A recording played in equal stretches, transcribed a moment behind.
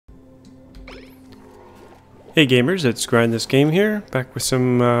Hey gamers, it's GrindThisGame here, back with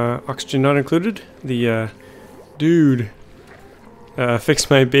some oxygen not included. The dude fixed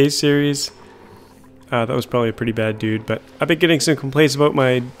my base series. That was probably a pretty bad dude, but I've been getting some complaints about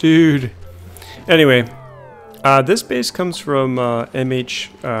my dude. Anyway, this base comes from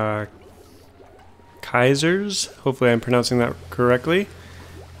MHKaserz. Hopefully I'm pronouncing that correctly.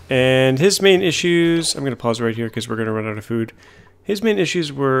 And his main issues, I'm going to pause right here because we're going to run out of food. His main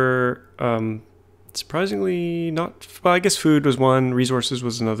issues were surprisingly not, well, I guess food was one, resources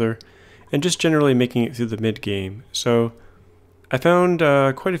was another, and just generally making it through the mid-game. So I found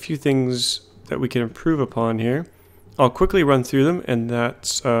quite a few things that we can improve upon here. I'll quickly run through them, and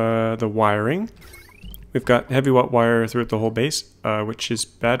that's the wiring. We've got heavy watt wire throughout the whole base, which is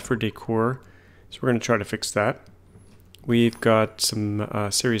bad for decor, so we're going to try to fix that. We've got some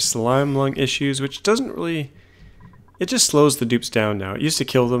serious slime lung issues, which doesn't really, it just slows the dupes down now. It used to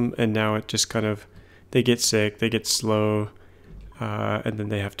kill them, and now it just kind of, they get sick, they get slow, and then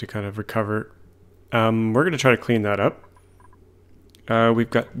they have to kind of recover. We're going to try to clean that up. We've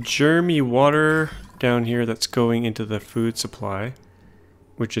got germy water down here that's going into the food supply,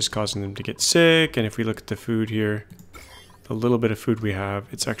 which is causing them to get sick. And if we look at the food here, the little bit of food we have,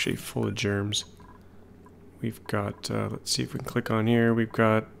 it's actually full of germs. We've got, let's see if we can click on here, we've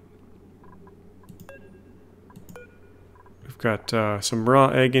got some raw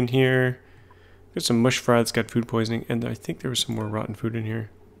egg in here. There's some mush fry that's got food poisoning, and I think there was some more rotten food in here.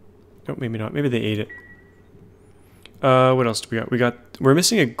 No, maybe not. Maybe they ate it. What else do we got? We're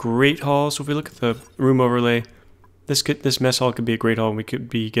missing a grate hall, so if we look at the room overlay, this mess hall could be a grate hall, and we could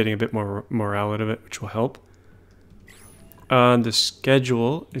be getting a bit more morale out of it, which will help. The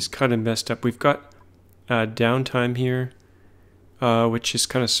schedule is kind of messed up. We've got downtime here, which is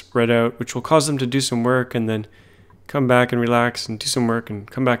kind of spread out, which will cause them to do some work and then come back and relax and do some work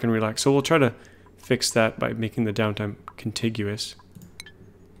and come back and relax. So we'll try to fix that by making the downtime contiguous.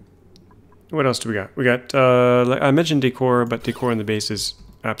 What else do we got? We got, like I mentioned decor, but decor in the base is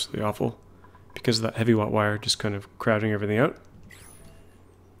absolutely awful because of that heavy watt wire just kind of crowding everything out.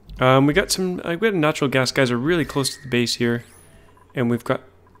 We got natural gas guys are really close to the base here, and we've got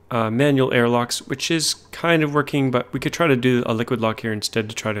manual airlocks, which is kind of working, but we could try to do a liquid lock here instead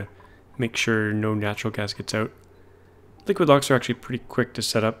to try to make sure no natural gas gets out. Liquid locks are actually pretty quick to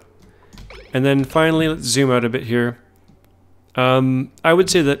set up. And then finally, let's zoom out a bit here. I would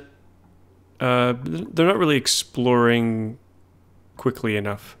say that they're not really exploring quickly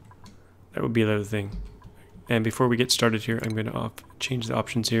enough. That would be the other thing. And before we get started here, I'm going to change the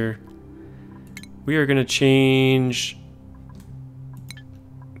options here. We are going to change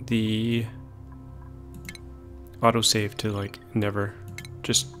the autosave to like never,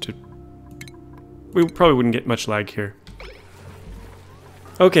 just to, we probably wouldn't get much lag here.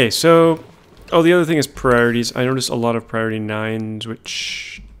 Okay, so, oh, the other thing is priorities. I noticed a lot of priority 9s,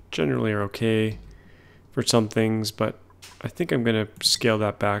 which generally are okay for some things, but I think I'm going to scale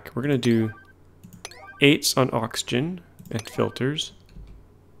that back. We're going to do 8s on oxygen and filters.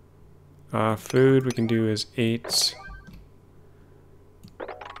 Food we can do is 8s.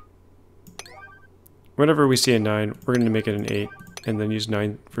 Whenever we see a 9, we're going to make it an 8, and then use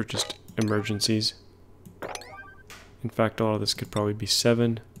 9 for just emergencies. In fact, a lot of this could probably be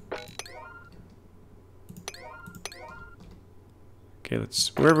 7. Okay,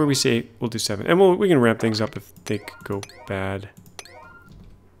 wherever we say 8, we'll do 7. And we can ramp things up if they go bad.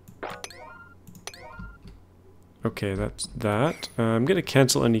 Okay, that's that. I'm going to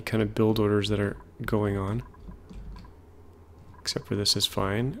cancel any kind of build orders that are going on. Except for this is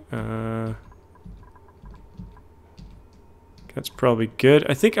fine. That's probably good.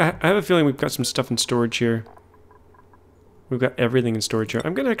 I think I have a feeling we've got some stuff in storage here. We've got everything in storage here.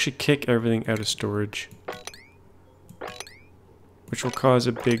 I'm going to actually kick everything out of storage, which will cause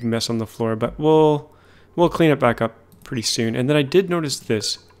a big mess on the floor, but we'll clean it back up pretty soon. And then I did notice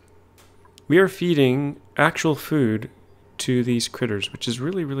this. We are feeding actual food to these critters, which is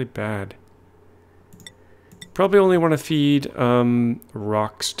really, really bad. Probably only want to feed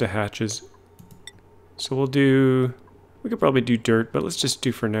rocks to hatches. So we could probably do dirt, but let's just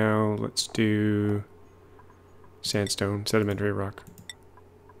do for now, let's do sandstone, sedimentary rock.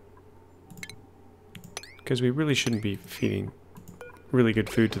 Because we really shouldn't be feeding really good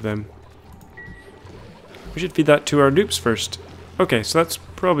food to them. We should feed that to our dupes first. Okay, so that's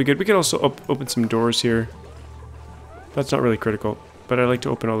probably good. We can also open some doors here. That's not really critical, but I like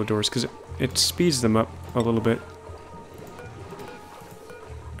to open all the doors because it speeds them up a little bit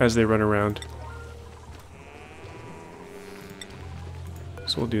as they run around.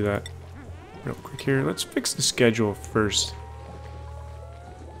 So we'll do that real quick here. Let's fix the schedule first.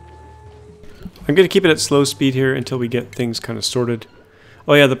 I'm going to keep it at slow speed here until we get things kind of sorted.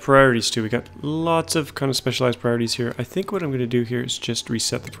 Oh yeah, the priorities too. We got lots of kind of specialized priorities here. I think what I'm going to do here is just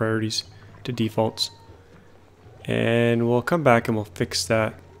reset the priorities to defaults. And we'll come back and we'll fix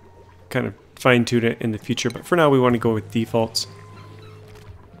that, kind of fine-tune it in the future. But for now, we want to go with defaults.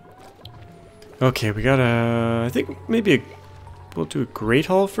 Okay, we got I think maybe we'll do a Great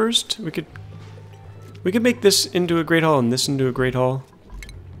Hall first. We could make this into a Great Hall and this into a Great Hall.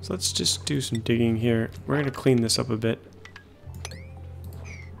 So let's just do some digging here. We're going to clean this up a bit.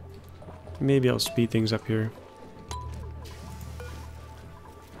 Maybe I'll speed things up here.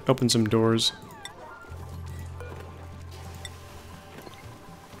 Open some doors.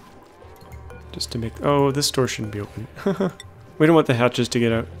 Just to make... Oh, this door shouldn't be open. We don't want the hatches to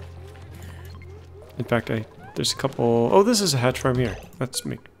get out. In fact, there's a couple... Oh, this is a hatch farm here. Let's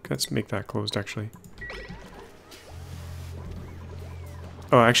make that closed, actually.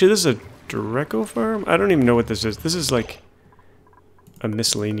 Oh, actually, this is a Dreco farm? I don't even know what this is. This is like a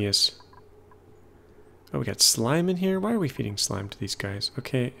miscellaneous... Oh, we got slime in here? Why are we feeding slime to these guys?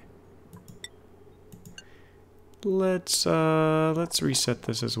 Okay. Let's reset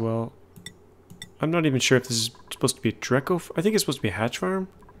this as well. I'm not even sure if this is supposed to be a Dreco... I think it's supposed to be a hatch farm.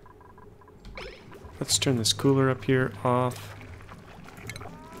 Let's turn this cooler up here off.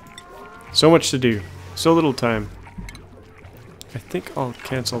 So much to do. So little time. I think I'll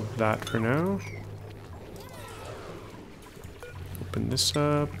cancel that for now. Open this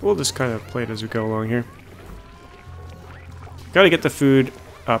up. We'll just kind of play it as we go along here. Gotta get the food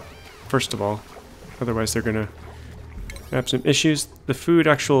up, first of all. Otherwise they're gonna have some issues. The food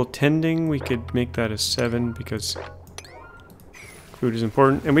actual tending, we could make that a 7 because food is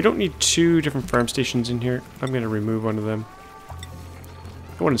important. And we don't need 2 different farm stations in here. I'm gonna remove one of them.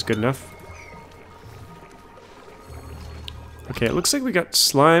 One is good enough. Okay, it looks like we got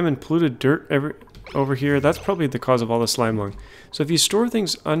slime and polluted dirt over here. That's probably the cause of all the slime lung. So if you store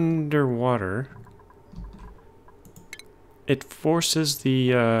things underwater, it forces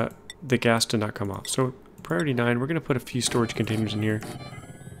the gas to not come off. So priority 9, we're going to put a few storage containers in here.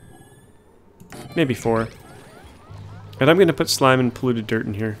 Maybe 4. And I'm going to put slime and polluted dirt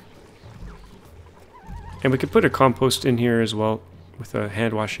in here. And we could put a compost in here as well with a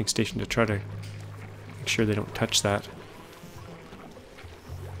hand washing station to try to make sure they don't touch that.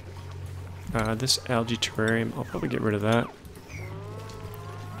 This algae terrarium, I'll probably get rid of that.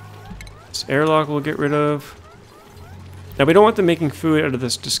 This airlock we'll get rid of. Now we don't want them making food out of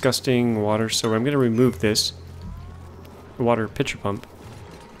this disgusting water, so I'm going to remove this water pitcher pump.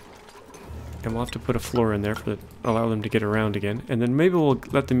 And we'll have to put a floor in there to allow them to get around again. And then maybe we'll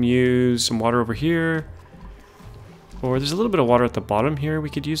let them use some water over here. Or there's a little bit of water at the bottom here we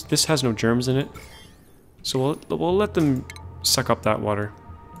could use. This has no germs in it. So we'll let them suck up that water.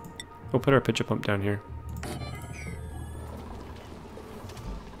 We'll put our pitcher pump down here.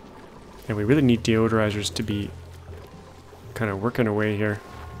 And we really need deodorizers to be kind of working away here.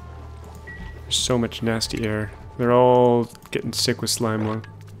 There's so much nasty air. They're all getting sick with slime lung.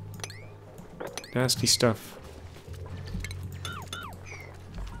 Nasty stuff.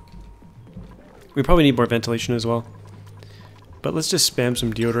 We probably need more ventilation as well. But let's just spam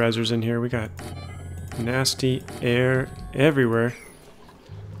some deodorizers in here. We got nasty air everywhere.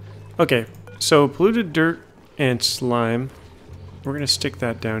 Okay, so polluted dirt and slime. We're going to stick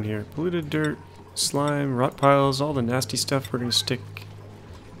that down here. Polluted dirt, slime, rot piles, all the nasty stuff we're going to stick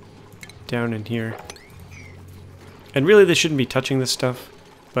down in here. And really they shouldn't be touching this stuff,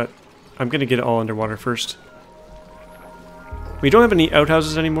 but I'm going to get it all underwater first. We don't have any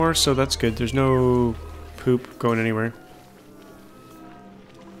outhouses anymore, so that's good. There's no poop going anywhere.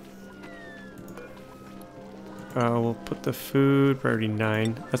 We'll put the food priority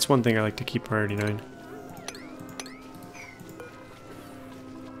 9. That's one thing I like to keep priority 9.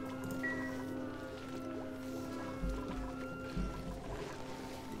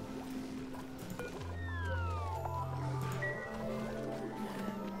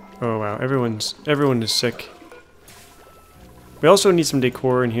 Oh wow, everyone is sick. We also need some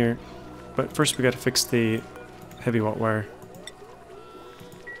decor in here, but first we got to fix the heavy hot wire.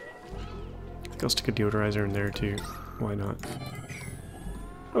 I'll stick a deodorizer in there too. Why not?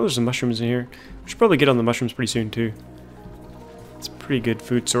 Oh, there's some mushrooms in here. We should probably get on the mushrooms pretty soon too. It's a pretty good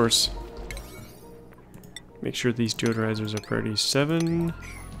food source. Make sure these deodorizers are priority 7.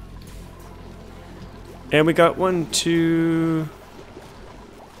 And we got 1, 2...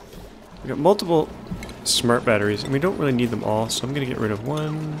 We got multiple smart batteries, and we don't really need them all, so I'm going to get rid of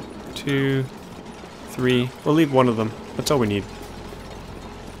 1, 2, 3. We'll leave 1 of them. That's all we need.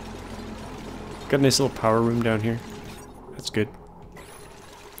 Got a nice little power room down here. That's good.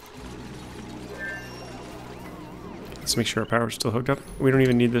 Let's make sure our power's still hooked up. We don't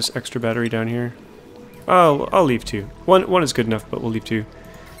even need this extra battery down here. Oh, I'll leave 2. One is good enough, but we'll leave 2.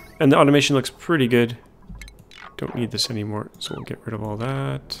 And the automation looks pretty good. Don't need this anymore, so we'll get rid of all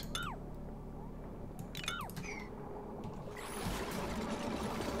that.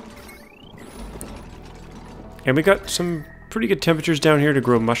 And we got some pretty good temperatures down here to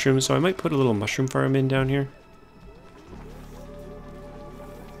grow mushrooms, so I might put a little mushroom farm in down here.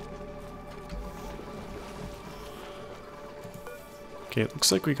 Okay, it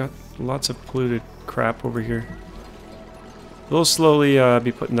looks like we got lots of polluted crap over here. We'll slowly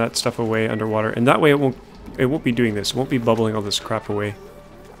be putting that stuff away underwater, and that way it won't be doing this. It won't be bubbling all this crap away.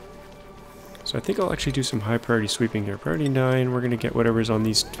 So I think I'll actually do some high priority sweeping here. Priority 9, we're gonna get whatever's on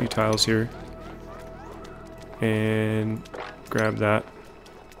these 2 tiles here. And grab that.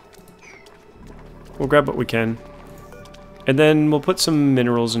 We'll grab what we can. And then we'll put some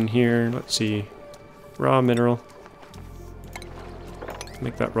minerals in here. Let's see. Raw mineral.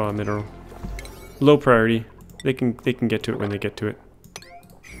 Make that raw mineral. Low priority. They can get to it when they get to it.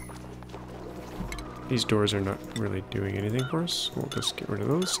 These doors are not really doing anything for us. We'll just get rid of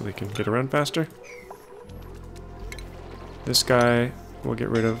those so they can get around faster. This guy we'll get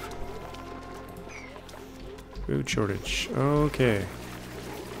rid of. Food shortage. Okay.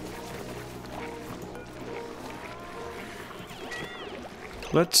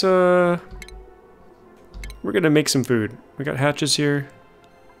 Let's we're gonna make some food. We got hatches here.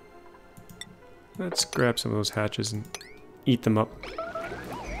 Let's grab some of those hatches and eat them up.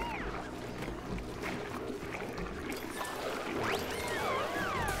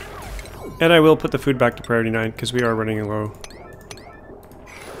 And I will put the food back to priority 9 because we are running low.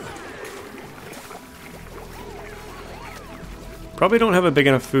 Probably don't have a big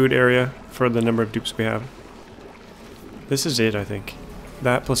enough food area for the number of dupes we have. This is it, I think.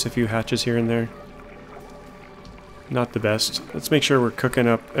 That plus a few hatches here and there. Not the best. Let's make sure we're cooking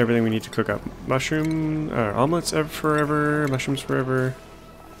up everything we need to cook up. Mushroom, omelets forever, mushrooms forever,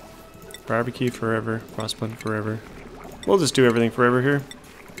 barbecue forever, frost bun forever. We'll just do everything forever here.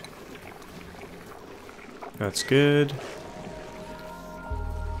 That's good.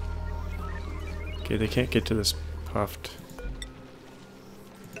 Okay, they can't get to this puffed.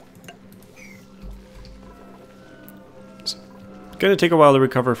 It's gonna take a while to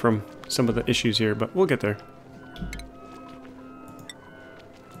recover from some of the issues here, but we'll get there.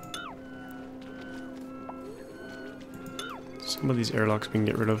 Some of these airlocks we can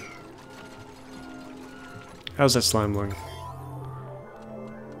get rid of. How's that slime going?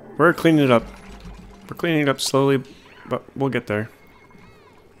 We're cleaning it up. We're cleaning it up slowly, but we'll get there.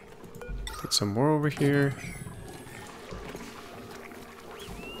 Put some more over here.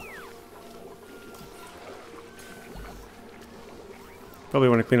 Probably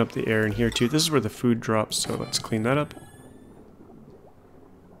want to clean up the air in here too. This is where the food drops, so let's clean that up.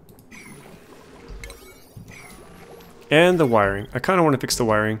 And the wiring. I kind of want to fix the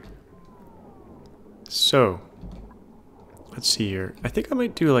wiring. So, let's see here. I think I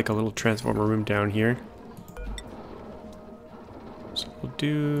might do like a little transformer room down here. So we'll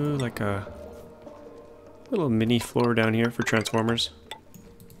do like a little mini floor down here for transformers.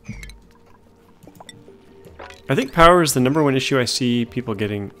 I think power is the #1 issue I see people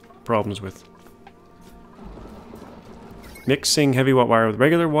getting problems with. Mixing heavy watt wire with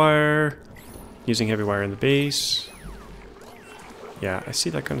regular wire. Using heavy wire in the base. Yeah, I see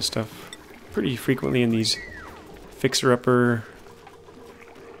that kind of stuff pretty frequently in these fixer-upper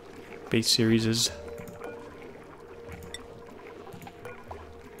base series.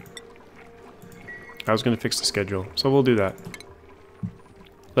 I was going to fix the schedule, so we'll do that.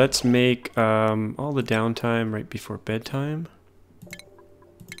 Let's make all the downtime right before bedtime.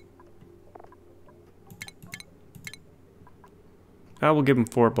 I will give them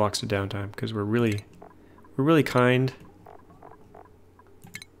 4 blocks of downtime because we're really kind.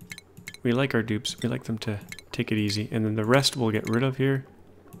 We like our dupes. We like them to take it easy. And then the rest we'll get rid of here.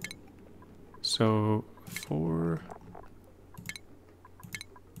 So, 4.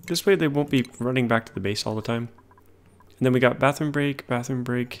 This way they won't be running back to the base all the time. And then we got bathroom break, bathroom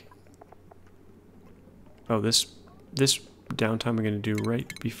break. Oh, this downtime I'm going to do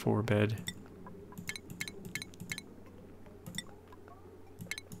right before bed.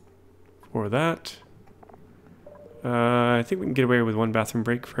 For that. I think we can get away with 1 bathroom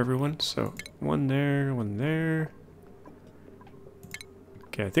break for everyone. So 1 there, 1 there.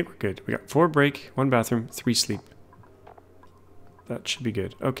 Okay, I think we're good. We got 4 break, 1 bathroom, 3 sleep. That should be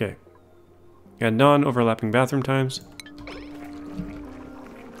good. Okay. And non-overlapping bathroom times.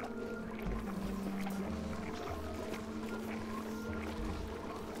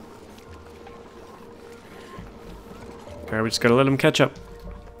 Alright, we just gotta let them catch up.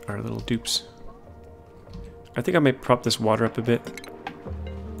 Our little dupes. I think I might prop this water up a bit.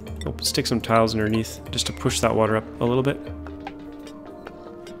 Oh, stick some tiles underneath just to push that water up a little bit.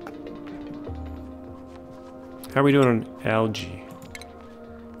 How are we doing on algae?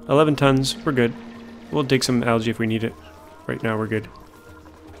 11 tons, we're good. We'll dig some algae if we need it. Right now we're good.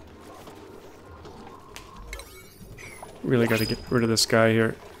 Really gotta get rid of this guy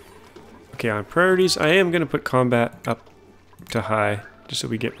here. Okay, on priorities, I am gonna put combat up to high, just so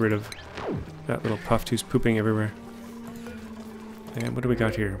we get rid of that little puff who's pooping everywhere. And what do we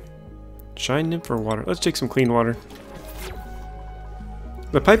got here? Shine nymph or water? Let's take some clean water.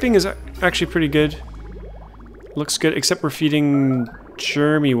 The piping is actually pretty good. Looks good, except we're feeding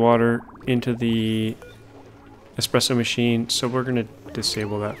germy water into the espresso machine, so we're gonna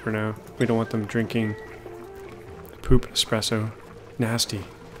disable that for now. We don't want them drinking poop espresso. Nasty.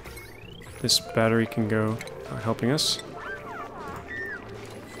 This battery can go, helping us.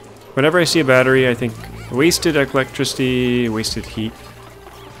 Whenever I see a battery, I think wasted electricity, wasted heat.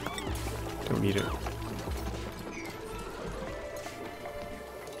 Don't need it.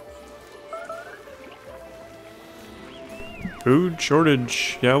 Food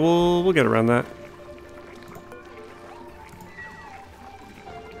shortage. Yeah, we'll get around that.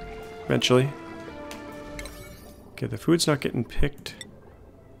 Eventually. Okay, the food's not getting picked.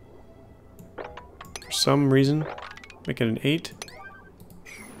 For some reason. Make it an 8.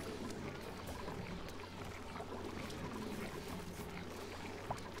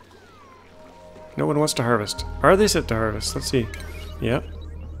 No one wants to harvest. Are they set to harvest? Let's see. Yep.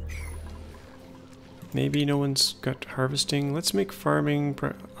 Maybe no one's got harvesting. Let's make farming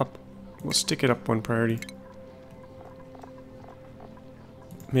up. We'll stick it up one priority.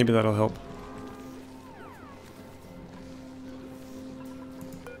 Maybe that'll help.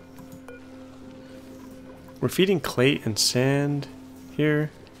 We're feeding clay and sand here.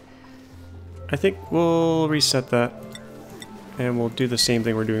 I think we'll reset that. And we'll do the same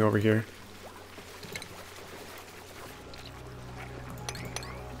thing we're doing over here.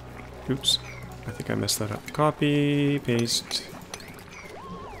 Oops. I think I messed that up. Copy, paste.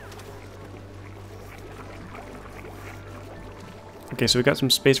 Okay, so we got some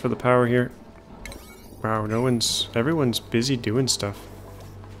space for the power here. Wow, everyone's busy doing stuff.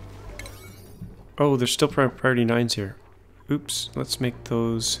 Oh, there's still priority 9s here. Oops, let's make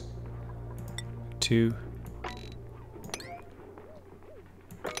those 2.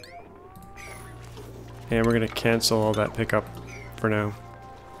 And we're gonna cancel all that pickup for now.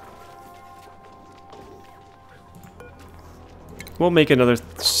 We'll make another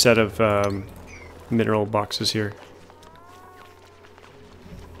set of mineral boxes here.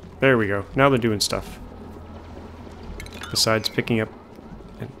 There we go. Now they're doing stuff. Besides picking up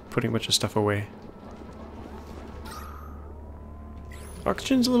and putting a bunch of stuff away.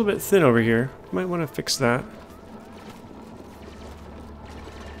 Oxygen's a little bit thin over here. Might want to fix that.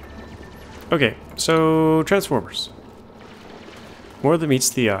 Okay, so transformers. More than meets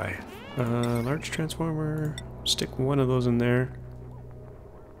the eye. Large transformer. Stick one of those in there.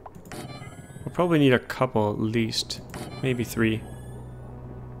 We'll probably need a couple at least. Maybe 3.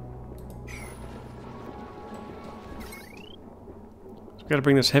 So we gotta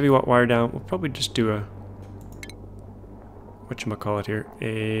bring this heavy watt wire down. We'll probably just do a... whatchamacallit here?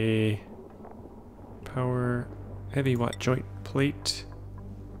 A... power... heavy watt joint plate.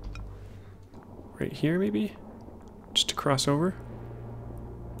 Right here maybe? Just to cross over.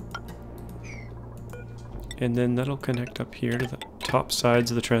 And then that'll connect up here to the top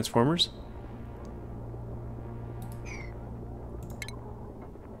sides of the transformers.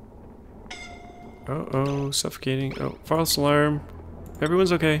 Uh-oh, suffocating. Oh, false alarm.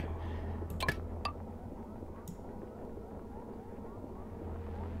 Everyone's okay.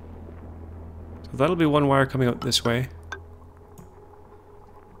 So that'll be one wire coming out this way.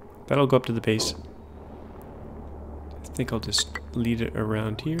 That'll go up to the base. I think I'll just lead it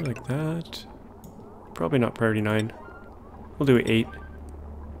around here like that. Probably not priority 9. We'll do 8.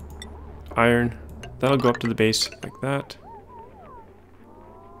 Iron. That'll go up to the base like that.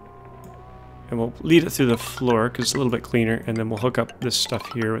 And we'll lead it through the floor because it's a little bit cleaner. And then we'll hook up this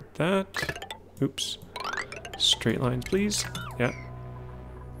stuff here with that. Oops. Straight lines, please. Yeah.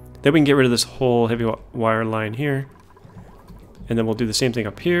 Then we can get rid of this whole heavy wire line here. And then we'll do the same thing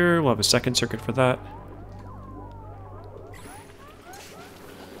up here. We'll have a second circuit for that.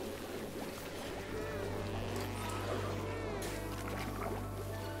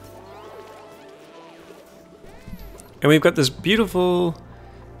 And we've got this beautiful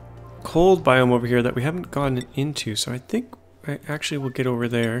cold biome over here that we haven't gotten into, so I think I actually will get over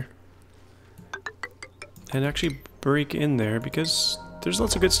there and actually break in there because there's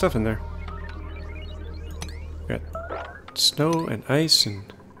lots of good stuff in there. Got snow and ice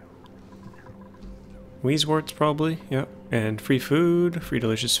and Weezeworts probably, yep. And free food, free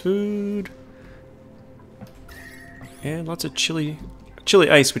delicious food. And lots of chili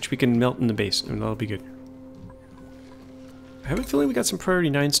ice, which we can melt in the base, and that'll be good. I have a feeling we got some priority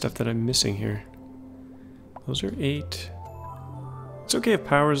 9 stuff that I'm missing here. Those are 8. It's okay if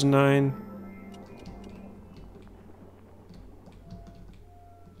power's 9.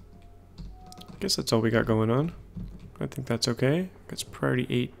 I guess that's all we got going on. I think that's okay. That's priority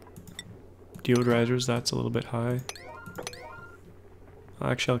 8 deodorizers, that's a little bit high.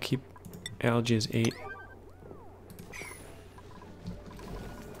 Actually, I'll keep algae as 8.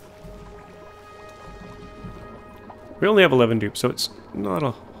 We only have 11 dupes, so it's not a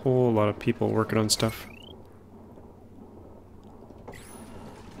whole lot of people working on stuff.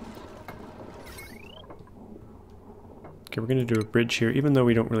 Okay, we're going to do a bridge here, even though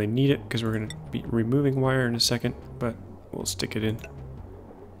we don't really need it, because we're going to be removing wire in a second, but we'll stick it in.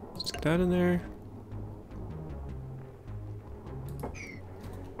 Stick that in there.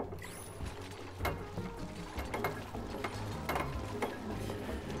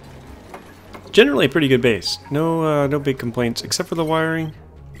 Generally a pretty good base. No no big complaints, except for the wiring.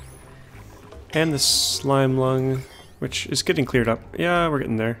 And the slime lung, which is getting cleared up. Yeah, we're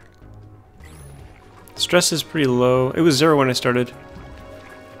getting there. Stress is pretty low. It was 0 when I started.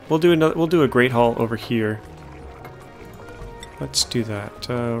 We'll do a great haul over here. Let's do that.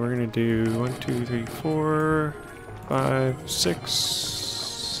 We're gonna do 1, 2, 3, 4, 5, 6,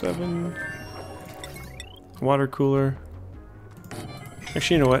 7. Water cooler.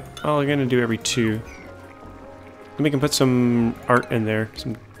 Actually, you know what? I'm gonna do every 2. And we can put some art in there.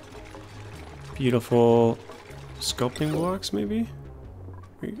 Some beautiful sculpting blocks, maybe?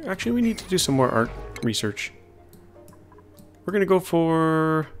 Actually, we need to do some more art research. We're gonna go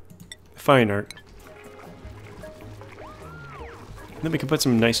for fine art. And then we can put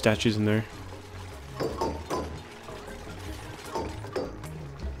some nice statues in there.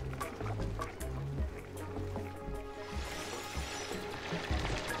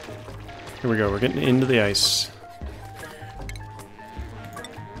 Here we go, we're getting into the ice.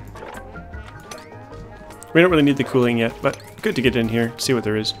 We don't really need the cooling yet, but good to get in here, see what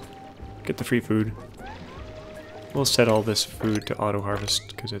there is. Get the free food. We'll set all this food to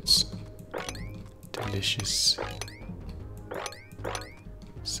auto-harvest, because it's delicious.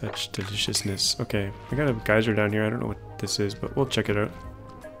 Such deliciousness. Okay, I got a geyser down here, I don't know what this is, but we'll check it out.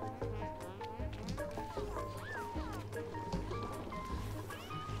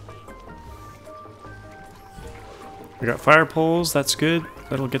 We got fire poles, that's good.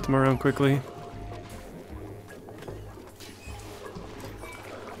 That'll get them around quickly.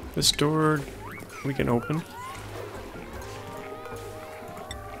 This door we can open.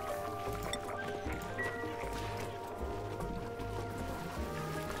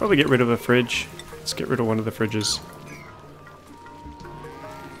 Probably get rid of a fridge. Let's get rid of one of the fridges.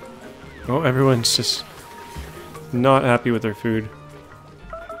 Oh, everyone's just not happy with their food.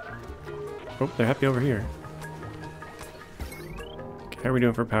 Oh, they're happy over here. How are we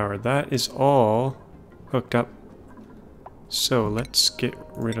doing for power? That is all hooked up. So let's get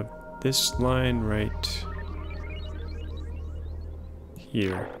rid of this line right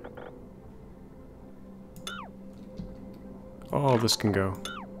here. All this can go.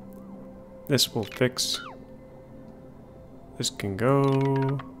 This will fix. This can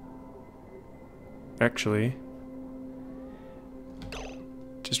go. Actually,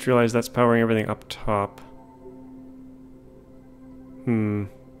 just realized that's powering everything up top. You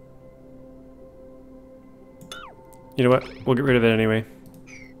know what? We'll get rid of it anyway.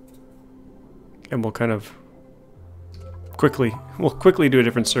 And we'll kind of we'll quickly do a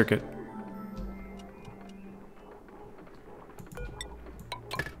different circuit.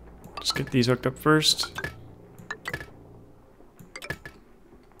 Just get these hooked up first.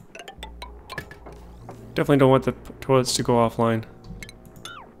 Definitely don't want the toilets to go offline.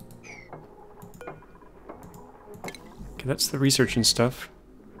 Okay, that's the research and stuff.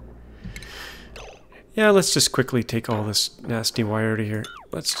 Yeah, let's just quickly take all this nasty wire out of here.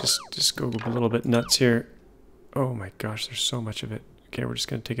 Let's just go a little bit nuts here. Oh my gosh, there's so much of it. Okay, we're just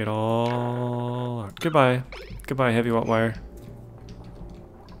gonna take it all out. Goodbye. Goodbye, heavy watt wire.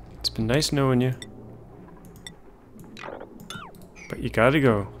 It's been nice knowing you. But you gotta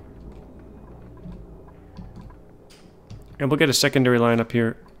go. And we'll get a secondary line up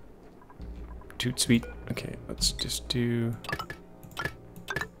here. Toot sweet. Okay, let's just do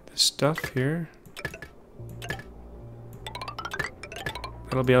this stuff here.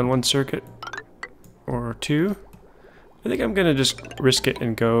 That'll be on one circuit or two. I think I'm gonna just risk it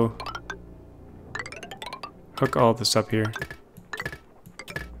and go hook all this up here.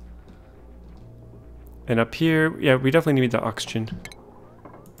 And up here, yeah, we definitely need the oxygen.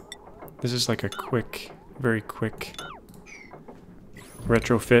 This is like a quick, very quick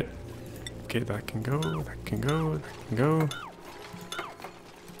retrofit. Okay, that can go, that can go, that can go.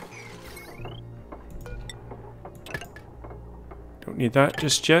 Don't need that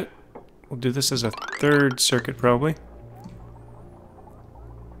just yet. We'll do this as a third circuit probably.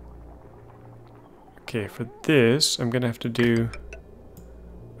 Okay, for this, I'm gonna have to do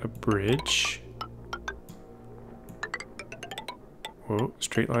a bridge. Whoa,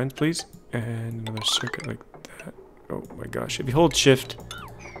 straight lines, please. And another circuit like that. Oh my gosh, if you hold shift,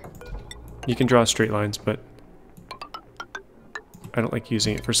 you can draw straight lines, but I don't like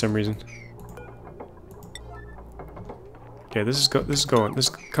using it for some reason. Okay, this is going. This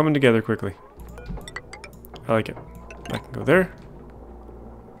is coming together quickly. I like it. I can go there.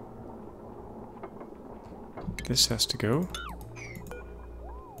 This has to go.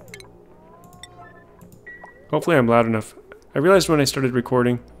 Hopefully I'm loud enough. I realized when I started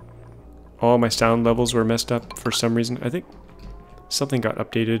recording, all my sound levels were messed up for some reason. I think something got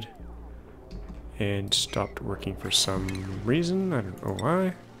updated and stopped working for some reason. I don't know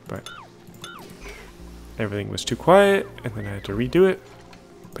why, but everything was too quiet, and then I had to redo it.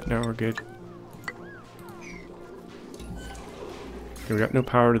 But now we're good. Okay, we got no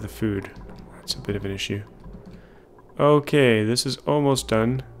power to the food. That's a bit of an issue. Okay, this is almost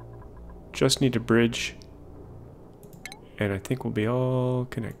done. Just need a bridge. And I think we'll be all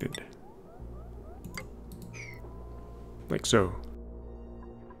connected. Like so.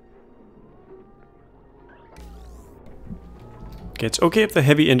 Okay, it's okay if the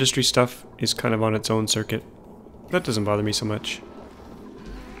heavy industry stuff is kind of on its own circuit. That doesn't bother me so much.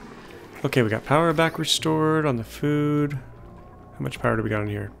 Okay, we got power back restored on the food. How much power do we got on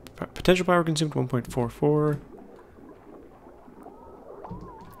here? Potential power consumed 1.44.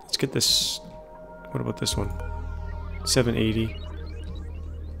 Let's get this. What about this one? 780.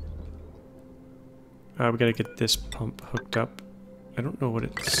 We gotta get this pump hooked up. I don't know what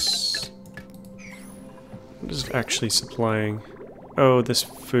it's... What is it actually supplying? Oh, this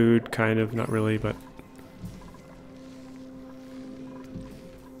food, kind of. Not really, but...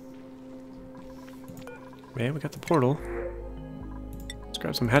 Man, we got the portal. Let's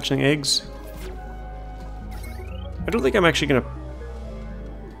grab some hatchling eggs. I don't think I'm actually gonna...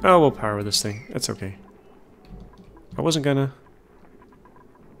 Oh, we'll power this thing. That's okay. I wasn't gonna...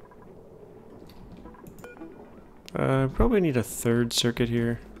 Probably need a third circuit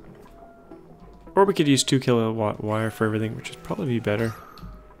here. Or we could use 2 kilowatt wire for everything, which would probably be better.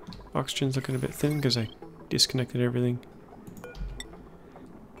 Oxygen's looking a bit thin because I disconnected everything.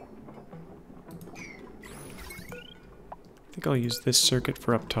 I think I'll use this circuit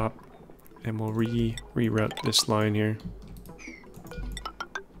for up top, and we'll reroute this line here.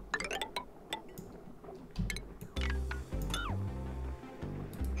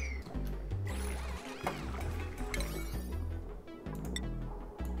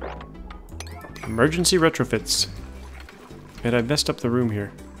 Emergency retrofits. And I messed up the room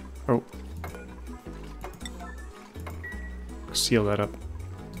here. Oh. Seal that up.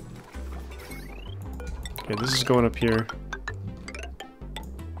 Okay, this is going up here.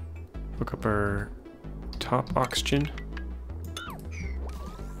 Hook up our top oxygen.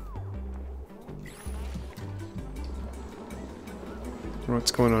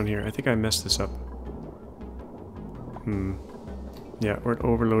 What's going on here? I think I messed this up. Yeah, we're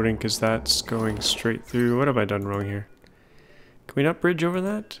overloading because that's going straight through. What have I done wrong here? Can we not bridge over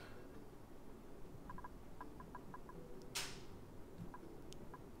that?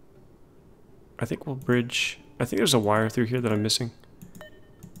 I think we'll bridge. I think there's a wire through here that I'm missing.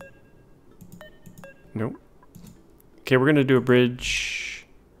 Nope. Okay, we're gonna do a bridge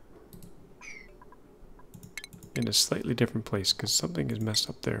in a slightly different place because something is messed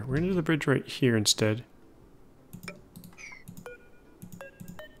up there. We're gonna do the bridge right here instead.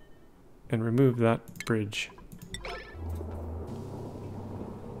 And remove that bridge.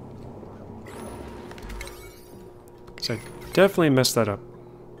 So I definitely messed that up.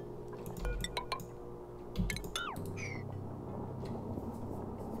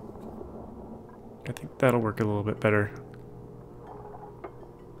 I think that'll work a little bit better.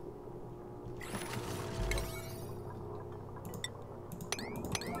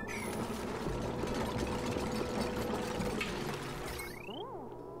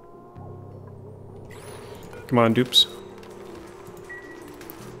 Come on, dupes.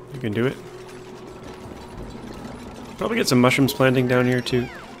 You can do it. Probably get some mushrooms planting down here too.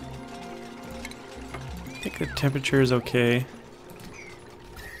 think the temperature is okay.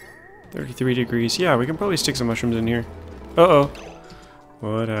 33 degrees. Yeah, we can probably stick some mushrooms in here. Uh-oh.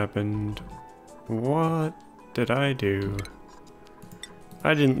 What happened? What did I do?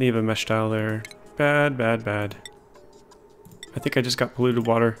 I didn't leave a mesh tile there. Bad, bad, bad. I think I just got polluted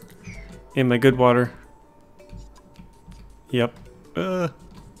water in my good water. Yep.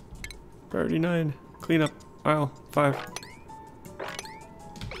 Priority 9. Clean up. Aisle 5.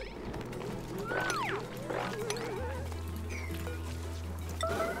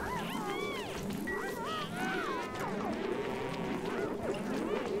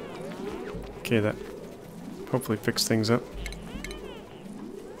 Okay, that hopefully fixed things up.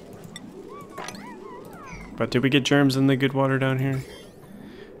 But did we get germs in the good water down here?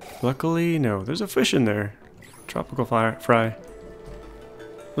 Luckily, no. There's a fish in there. Tropical fry.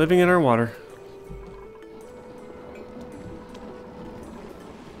 Living in our water.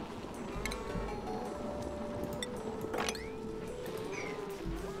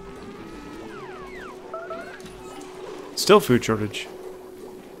 Still food shortage.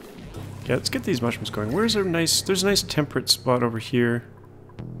 Yeah, let's get these mushrooms going. Where's our nice... There's a nice temperate spot over here.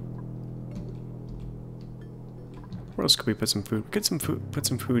 Where else could we put some food? Get some food. Put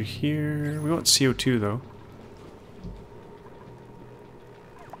some food here. We want CO2 though.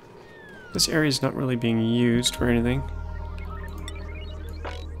 This area is not really being used for anything.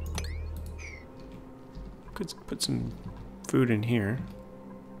 Could put some food in here.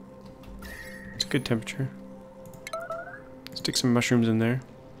 It's a good temperature. Stick some mushrooms in there.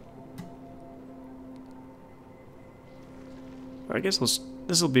 I guess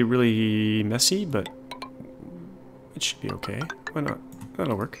this will be really messy, but it should be okay. Why not?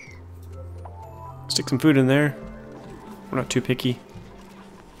 That'll work. Stick some food in there. We're not too picky.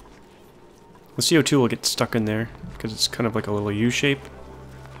 The CO2 will get stuck in there because it's kind of like a little U shape.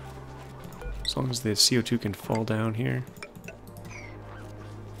 As long as the CO2 can fall down here.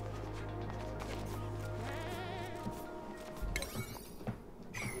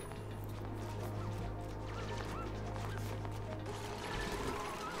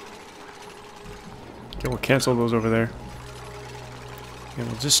 Okay, we'll cancel those over there. And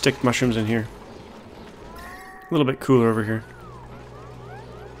we'll just stick mushrooms in here. A little bit cooler over here.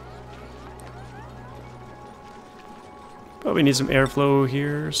 Probably need some airflow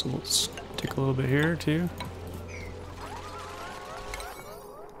here, so we'll stick a little bit here too.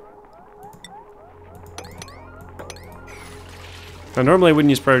 Now normally I wouldn't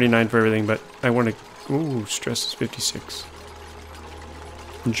use priority 9 for everything, but I want to... Ooh, stress is 56.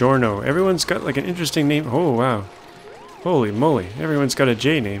 Giorno. Everyone's got like an interesting name. Oh, wow. Holy moly. Everyone's got a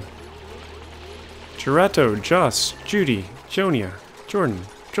J name. Gerato, Joss, Judy, Jonia, Jordan,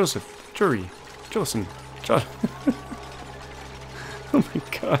 Joseph, Jury, Jolson, John. Oh my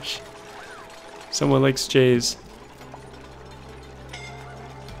gosh. Someone likes J's.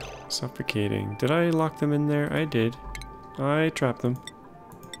 Suffocating. Did I lock them in there? I did. I trapped them.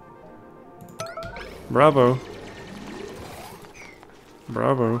 Bravo.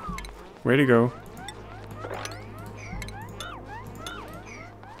 Bravo. Way to go.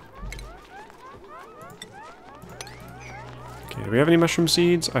 Okay, do we have any mushroom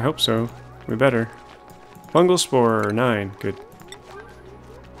seeds? I hope so. We better. Fungal spore, 9. Good.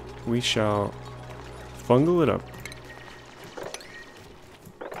 We shall fungal it up.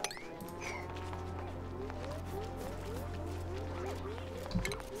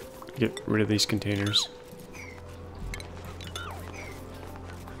 Get rid of these containers.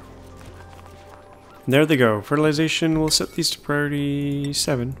 And there they go. Fertilization, we'll set these to priority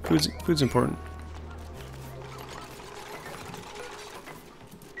 7. Food's important.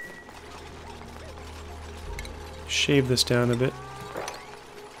 Shave this down a bit.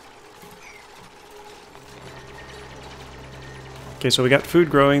 Okay, so we got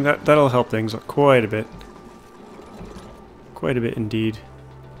food growing. That'll help things quite a bit. Quite a bit indeed.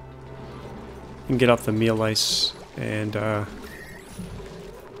 And get off the meal lice and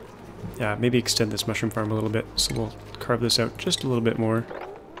yeah, maybe extend this mushroom farm a little bit. So we'll carve this out just a little bit more.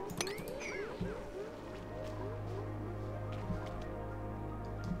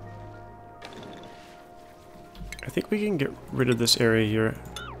 I think we can get rid of this area here.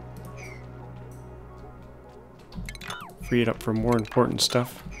 Free it up for more important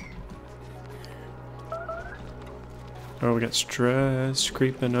stuff. Oh, we got stress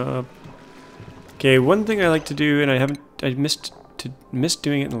creeping up. Okay, one thing I like to do, and I missed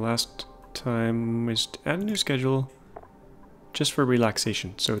doing it in the last time, is to add a new schedule just for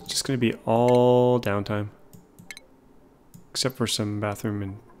relaxation. So it's just going to be all downtime, except for some bathroom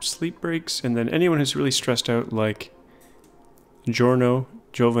and sleep breaks, and then anyone who's really stressed out, like Giorno,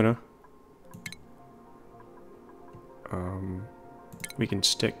 Giovanna, we can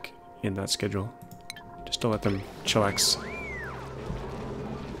stick in that schedule, just to let them chillax.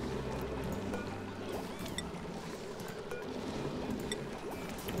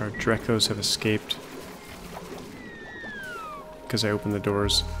 Our Drecos have escaped because I opened the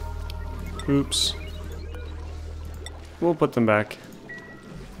doors. Oops. We'll put them back.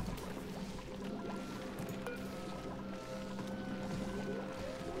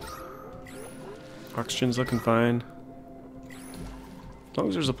 Oxygen's looking fine. As long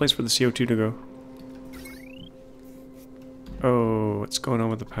as there's a place for the CO2 to go. Oh, what's going on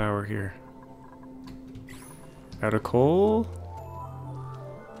with the power here? Out of coal?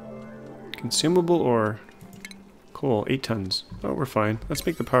 Consumable ore. Coal, 8 tons. Oh, we're fine. Let's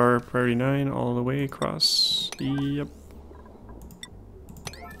make the power priority 9 all the way across. Yep.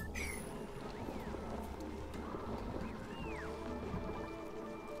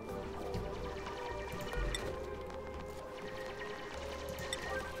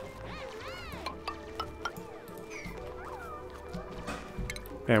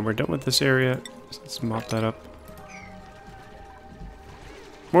 And we're done with this area. So let's mop that up.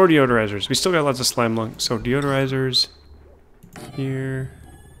 More deodorizers. We still got lots of slime lung. So deodorizers. Here.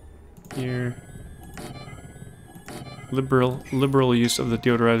 Here. Liberal use of the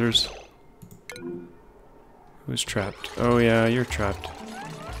deodorizers. Who's trapped? Oh yeah, you're trapped.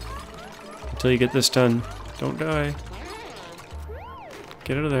 Until you get this done. Don't die.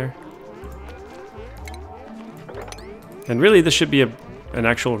 Get out of there. And really this should be an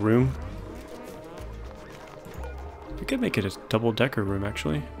actual room. We could make it a double-decker room,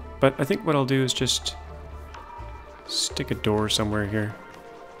 actually. But I think what I'll do is just stick a door somewhere here.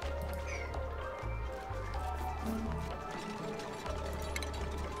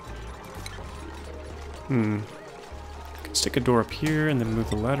 Could stick a door up here and then move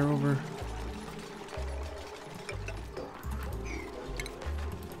the ladder over.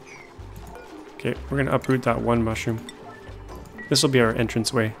 Okay, we're gonna uproot that one mushroom. This will be our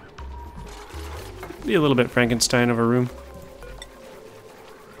entranceway. Be a little bit Frankenstein of a room.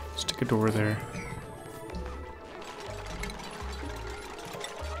 Stick a door there.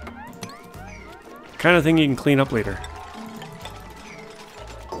 Kind of thing you can clean up later.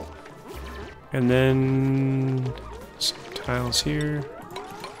 And then some tiles here.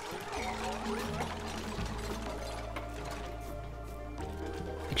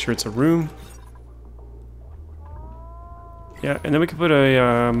 Make sure it's a room. Yeah, and then we could put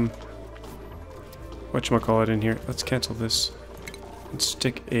a whatchamacallit in here. Let's cancel this and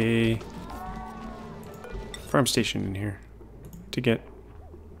stick a farm station in here to get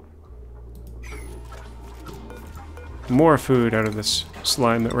more food out of this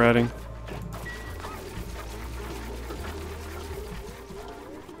slime that we're adding.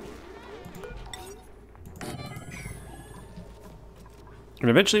 And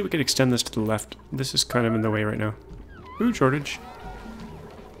eventually we could extend this to the left. This is kind of in the way right now. Food shortage.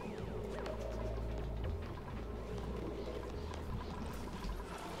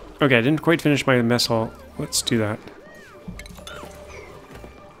 Okay, I didn't quite finish my mess hall. Let's do that.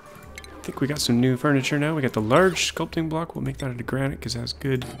 I think we got some new furniture now. We got the large sculpting block. We'll make that out of granite because that's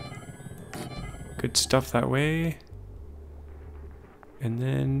good stuff that way. And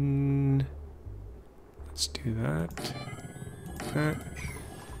then let's do that.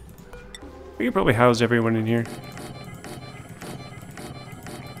 We could probably house everyone in here.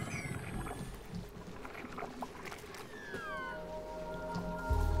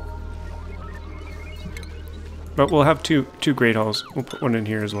 But we'll have two great halls. We'll put one in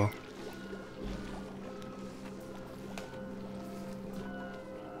here as well.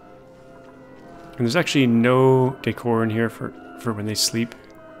 And there's actually no decor in here for when they sleep.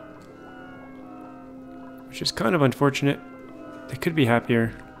 Which is kind of unfortunate. They could be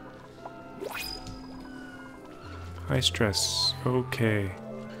happier. High stress. Okay.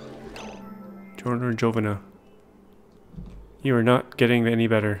 Jordan or Jovena. You are not getting any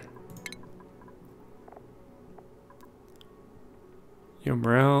better. Your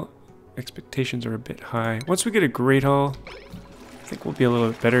morale expectations are a bit high. Once we get a great hall, I think we'll be a little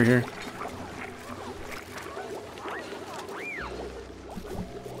bit better here.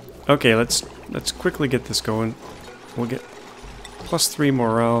 Okay, let's quickly get this going. We'll get +3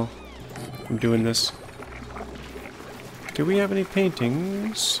 morale from doing this. Do we have any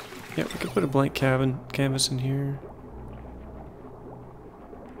paintings? Yeah, we could put a blank canvas in here.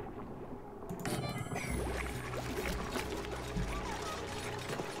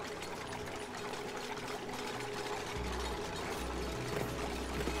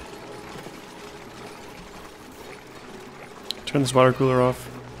 Turn this water cooler off.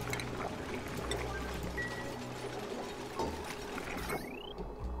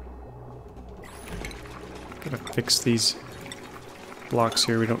 Gotta fix these blocks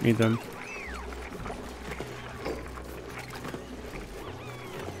here, we don't need them.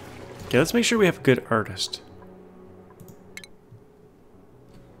 Okay, let's make sure we have a good artist.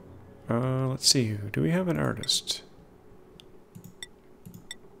 Let's see, do we have an artist?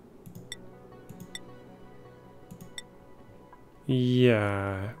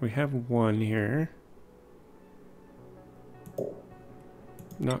 Yeah, we have one here.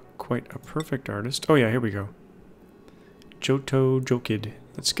 Not quite a perfect artist. Oh yeah, here we go. Jokid.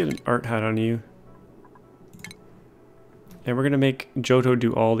 Let's get an art hat on you. And we're gonna make Johto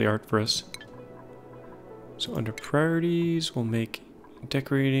do all the art for us. So under priorities, we'll make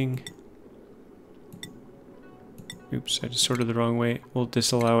decorating. Oops, I just sorted the wrong way. We'll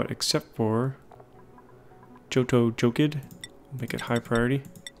disallow it except for Johto Jokid. We'll make it high priority.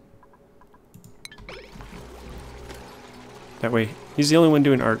 That way, he's the only one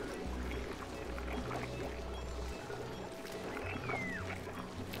doing art.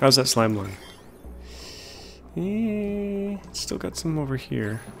 How's that slime lung? Still got some over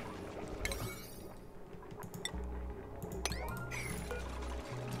here.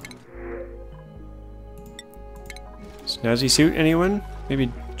 Snazzy suit, anyone? Maybe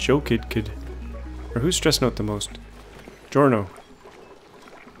Jokid could... Or who's stressing out the most? Jorno.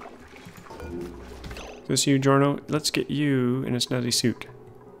 Is this you, Jorno? Let's get you in a snazzy suit.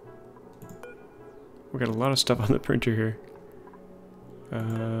 We got a lot of stuff on the printer here.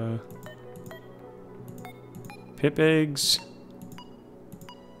 Pip eggs.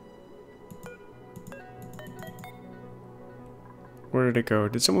 Where did it go?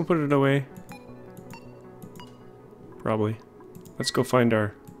 Did someone put it away? Probably. Let's go find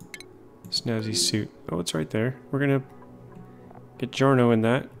our snazzy suit. Oh, it's right there. We're gonna get Jorno in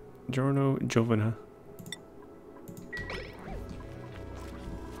that. Jorno Jovana.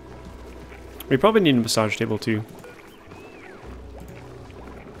 We probably need a massage table too.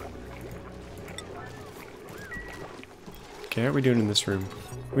 Okay, how are we doing in this room?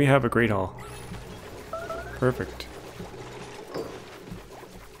 We have a great hall. Perfect.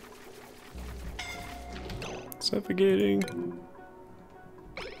 Suffocating.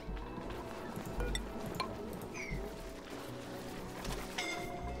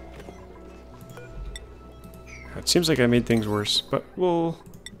 It seems like I made things worse, but we'll...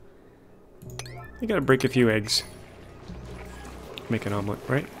 You gotta break a few eggs. Make an omelet,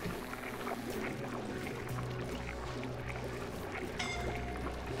 right?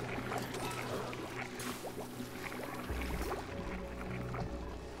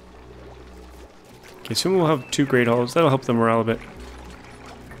 Okay, soon we'll have 2 great halls. That'll help the morale a bit.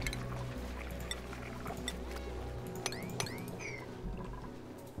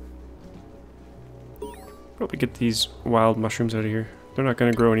 Probably get these wild mushrooms out of here. They're not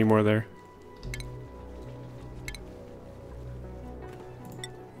going to grow anymore there.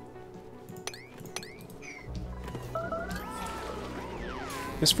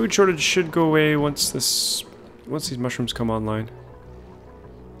 This food shortage should go away once these mushrooms come online.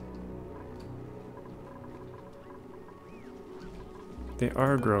 They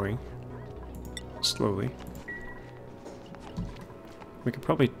are growing slowly. We could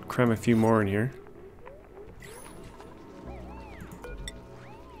probably cram a few more in here.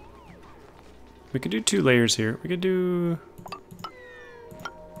 We could do 2 layers here. We could do...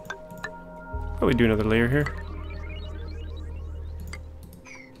 Probably do another layer here.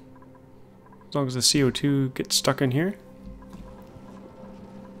 As long as the CO2 gets stuck in here.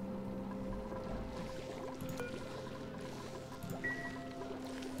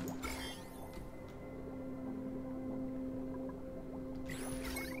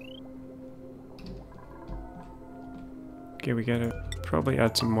 Okay, we gotta probably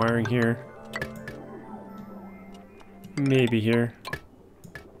add some wiring here. Maybe here.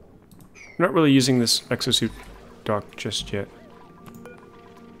 I'm not really using this exosuit dock just yet.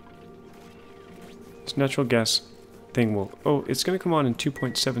 This natural gas thing will... Oh, it's gonna come on in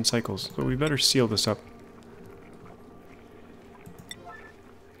 2.7 cycles, so we better seal this up.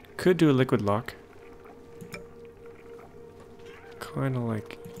 Could do a liquid lock. Kinda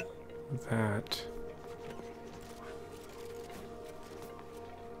like that.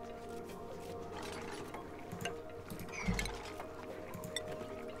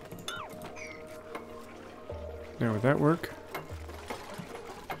 Now, would that work?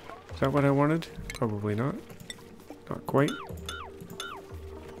 Is that what I wanted? Probably not. Not quite.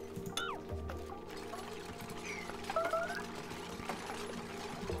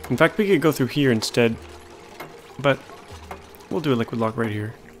 In fact, we could go through here instead, but we'll do a liquid lock right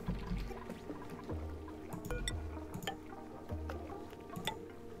here.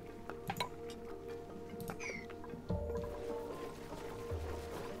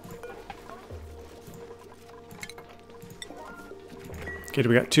 Okay, do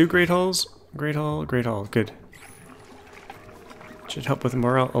we got 2 Great Halls? Great Hall, Great Hall. Good. Should help with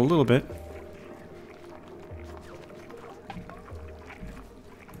morale a little bit.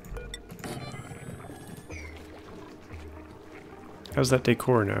 How's that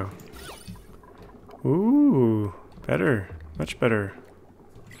decor now? Ooh, better. Much better.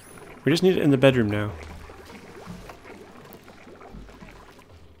 We just need it in the bedroom now.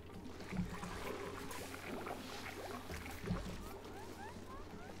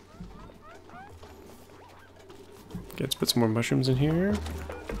 Okay, let's put some more mushrooms in here.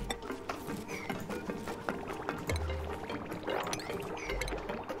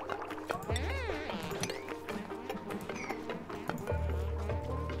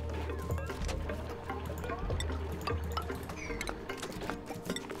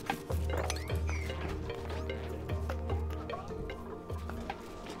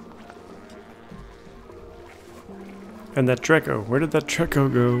 And that Draco. Where did that Draco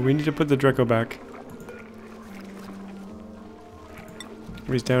go? We need to put the Draco back.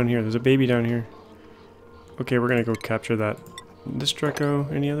 He's down here. There's a baby down here. Okay, we're gonna go capture that. This Draco.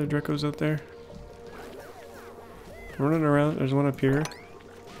 Any other Dracos out there? Running around. There's one up here.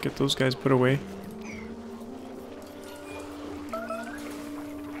 Get those guys put away.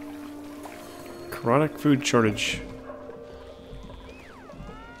 Chronic food shortage.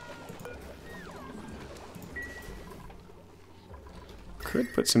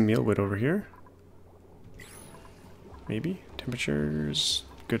 Could put some mealwood over here. Maybe. Temperature's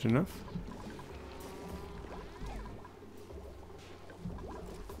good enough.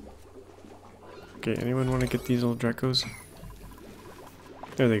 Okay, anyone want to get these little Dracos?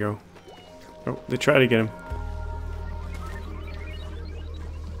 There they go. Oh, they try to get him.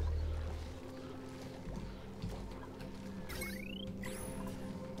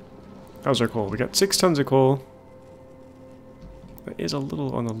 How's our coal? We got 6 tons of coal. That is a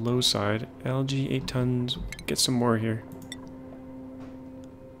little on the low side. Algae, 8 tons. Get some more here.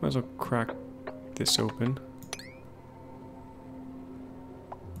 Might as well crack this open.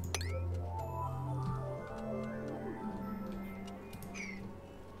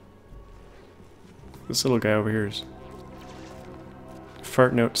 This little guy over here is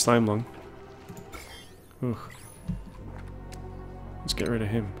farting out slime lung. Ugh. Let's get rid of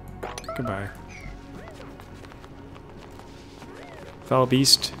him. Goodbye. Foul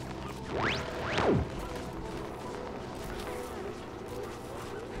beast.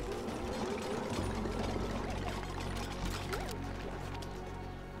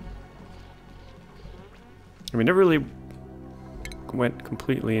 And we never really went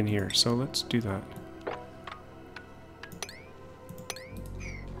completely in here, so let's do that.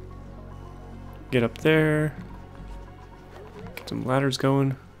 Get up there. Get some ladders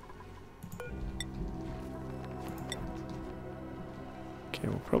going. Okay,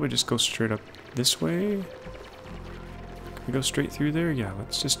 we'll probably just go straight up this way. Can we go straight through there? Yeah,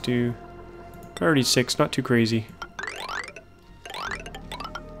 let's just do priority 6, not too crazy.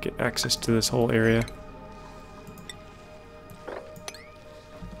 Get access to this whole area.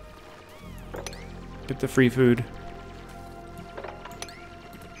 Get the free food.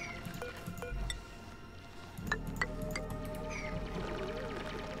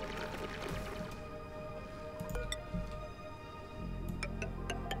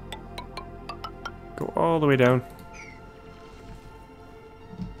 Go all the way down.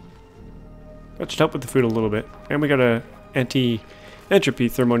 That should help with the food a little bit. And we got a anti-entropy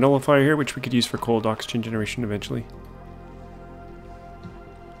thermonullifier here, which we could use for cold oxygen generation eventually.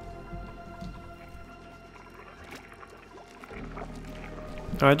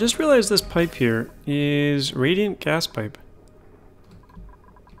 I just realized this pipe here is radiant gas pipe.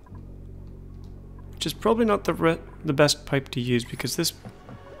 Which is probably not the best pipe to use because this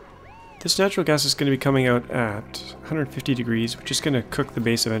natural gas is going to be coming out at 150 degrees, which is going to cook the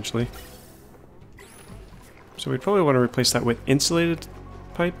base eventually. So we'd probably want to replace that with insulated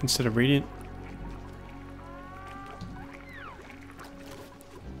pipe instead of radiant.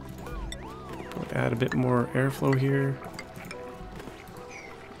 Probably add a bit more airflow here.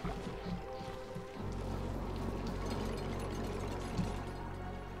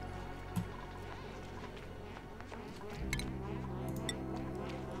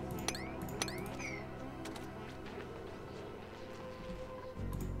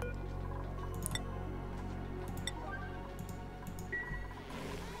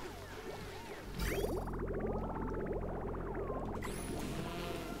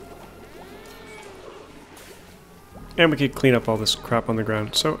 And we could clean up all this crap on the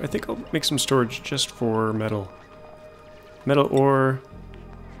ground. So I think I'll make some storage just for metal. Metal ore.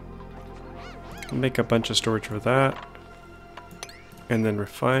 I'll make a bunch of storage for that. And then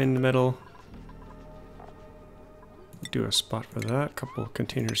refined metal. Do a spot for that, couple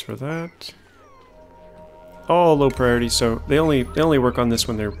containers for that. All low priority, so they only work on this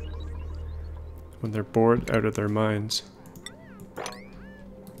when they're bored out of their minds.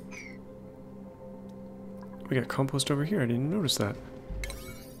 We got compost over here, I didn't notice that.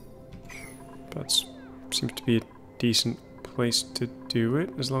 That seems to be a decent place to do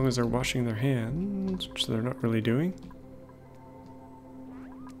it, as long as they're washing their hands, which they're not really doing.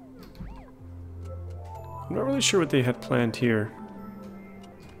 I'm not really sure what they had planned here,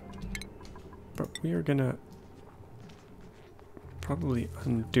 but we are gonna probably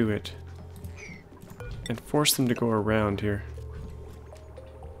undo it and force them to go around here.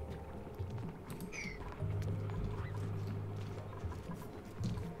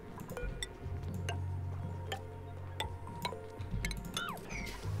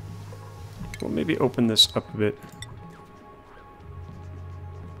 We'll maybe open this up a bit.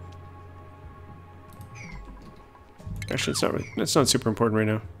 Actually, it's not super important right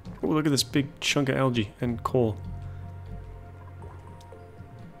now. Oh, look at this big chunk of algae and coal.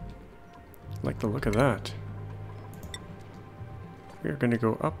 Like the look of that. We are going to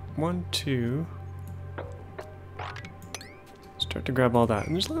go up 1, 2. Start to grab all that.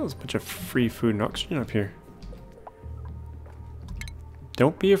 And there's a bunch of free food and oxygen up here.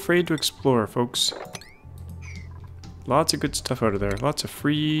 Don't be afraid to explore, folks. Lots of good stuff out of there. Lots of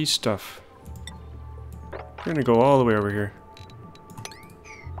free stuff. We're gonna go all the way over here.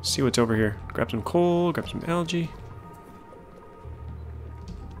 See what's over here. Grab some coal, grab some algae.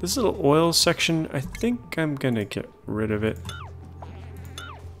 This little oil section, I think I'm gonna get rid of it.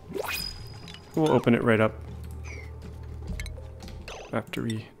 We'll open it right up after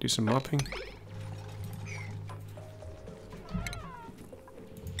we do some mopping.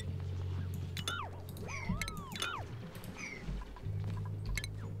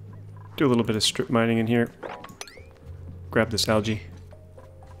 Do a little bit of strip mining in here. Grab this algae.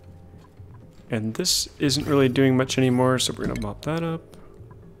 And this isn't really doing much anymore, so we're gonna mop that up.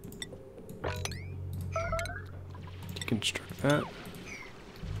 Deconstruct that.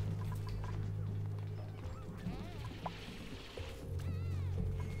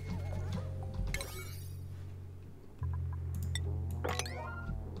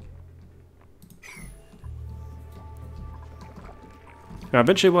 Now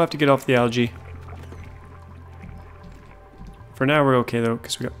eventually we'll have to get off the algae. For now we're okay though,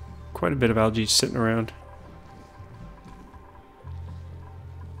 because we got quite a bit of algae sitting around.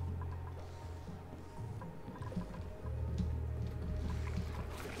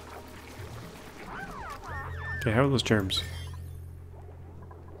 Okay, how are those germs?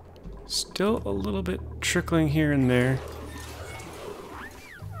 Still a little bit trickling here and there.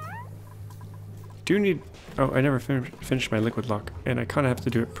 Do need... Oh, I never finished my liquid lock, and I kind of have to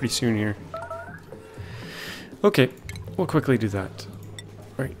do it pretty soon here. Okay, we'll quickly do that.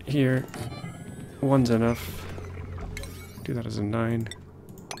 Right here. 1's enough. Do that as a 9.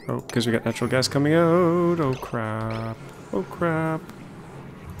 Oh, because we got natural gas coming out. Oh, crap. Oh, crap.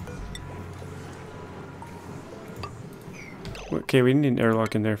 Okay, we need an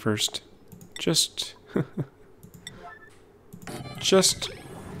airlock in there first. Just...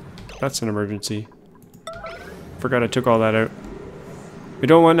 That's an emergency. Forgot I took all that out. We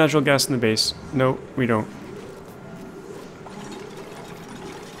don't want natural gas in the base. No, we don't.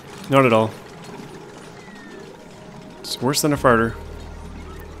 Not at all. It's worse than a farter.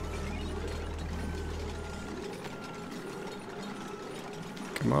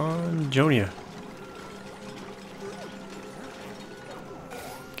 Come on, Jonia.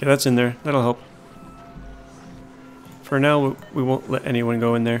 Okay, that's in there. That'll help. For now, we won't let anyone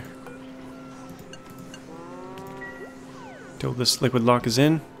go in there. Till this liquid lock is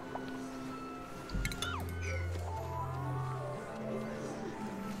in.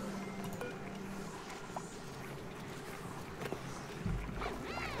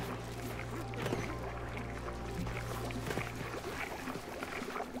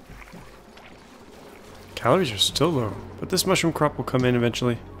 Calories are still low, but this mushroom crop will come in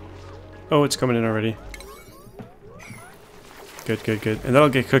eventually. Oh, it's coming in already. Good, good, good. And that'll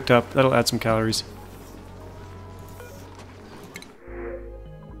get cooked up. That'll add some calories.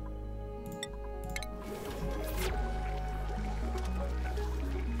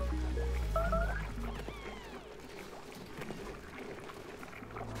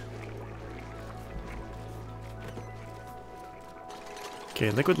 Okay,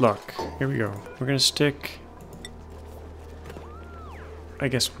 liquid lock. Here we go. We're gonna stick, I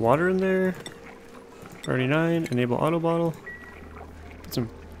guess, water in there. Priority 9. Enable auto bottle. Put some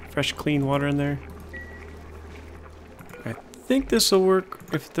fresh, clean water in there. I think this will work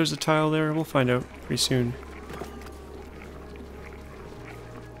if there's a tile there. We'll find out pretty soon.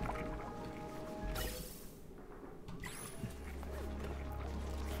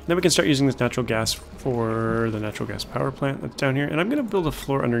 Then we can start using this natural gas for the natural gas power plant that's down here. And I'm going to build a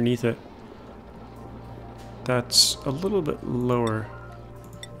floor underneath it that's a little bit lower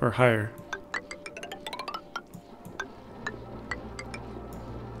or higher.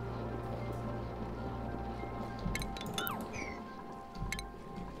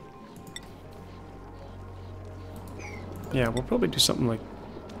 Yeah, we'll probably do something like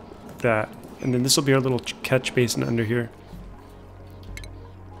that. And then this will be our little catch basin under here.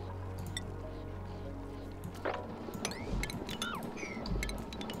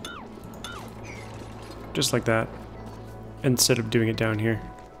 Just like that, instead of doing it down here.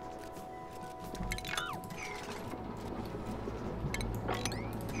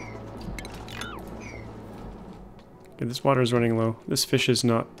 Okay, this water is running low. This fish is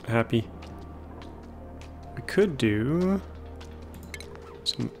not happy. We could do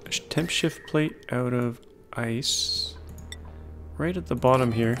some temp shift plate out of ice right at the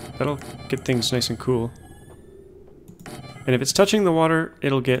bottom here. That'll get things nice and cool. And if it's touching the water,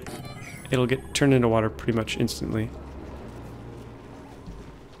 it'll get turned into water pretty much instantly.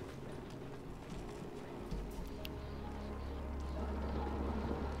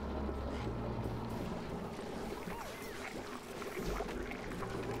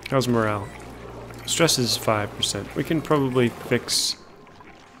 How's morale? Stress is 5%. We can probably fix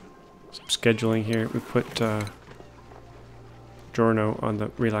some scheduling here. We put Jorno on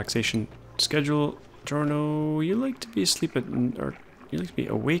the relaxation schedule. Jorno, you like to be asleep at, or you like to be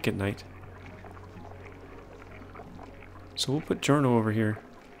awake at night. So we'll put Jorno over here.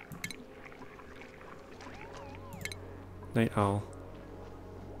 Night owl.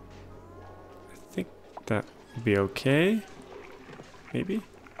 I think that would be okay. Maybe.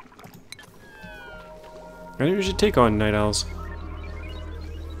 I think we should take on night owls.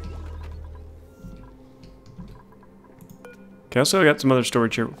 Okay, also I got some other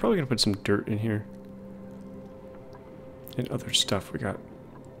storage here. We're probably gonna put some dirt in here. And other stuff. We got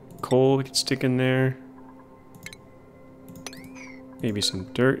coal we could stick in there. Maybe some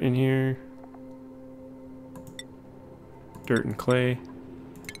dirt in here. Dirt and clay.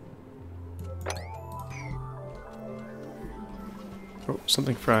 Oh,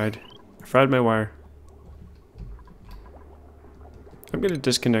 something fried. I fried my wire. I'm gonna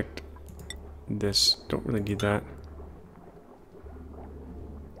disconnect this. Don't really need that.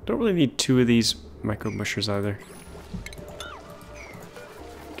 Don't really need two of these micro mushers either.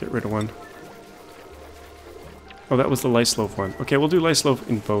 Get rid of one. Oh, that was the lice loaf one. Okay, we'll do lice loaf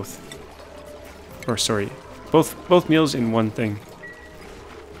in both. Or sorry, both meals in one thing.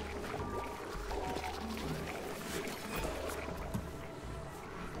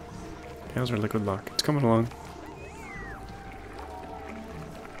 How's our liquid lock? It's coming along.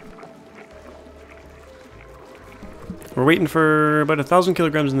 We're waiting for about 1,000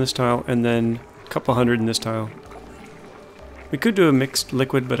 kilograms in this tile, and then a couple hundred in this tile. We could do a mixed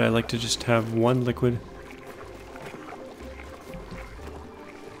liquid, but I like to just have one liquid.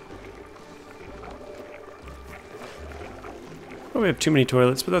 Oh, we have too many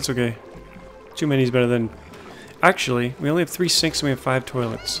toilets, but that's okay. Too many is better than... Actually, we only have 3 sinks and we have 5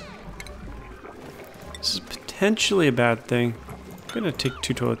 toilets. This is potentially a bad thing. I'm gonna take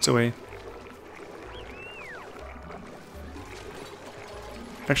 2 toilets away.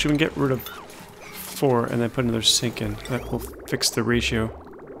 Actually, we can get rid of 4 and then put another sink in. That will fix the ratio.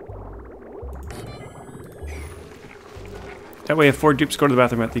 That way, if 4 dupes go to the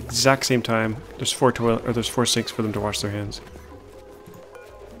bathroom at the exact same time, there's 4 sinks for them to wash their hands.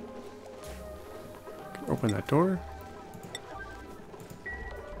 Open that door.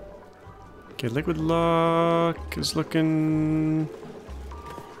 Okay, liquid lock is looking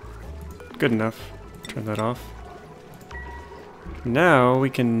good enough. Turn that off. Now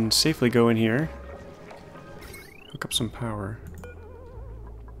we can safely go in here. Hook up some power.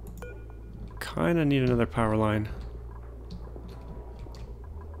 Kinda need another power line.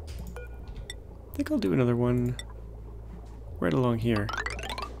 I think I'll do another one right along here.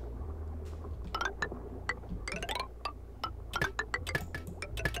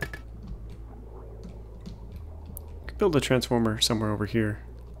 Could build a transformer somewhere over here.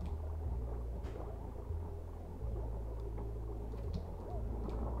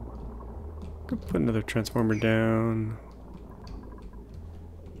 Could put another transformer down.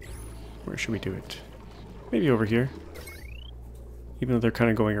 Where should we do it? Maybe over here. Even though they're kind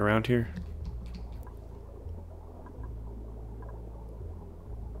of going around here.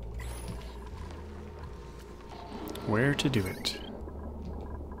 where to do it.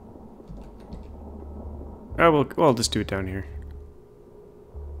 Well, I'll just do it down here.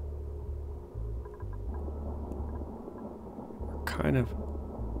 Kind of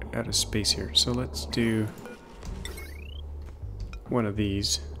out of space here, so let's do one of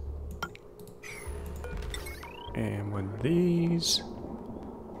these and one of these.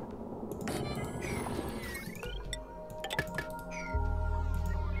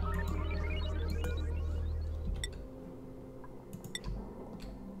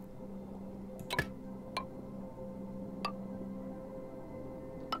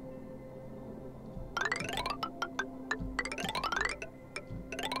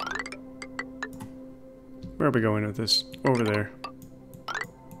 Where are we going with this? Over there.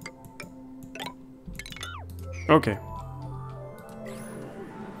 Okay.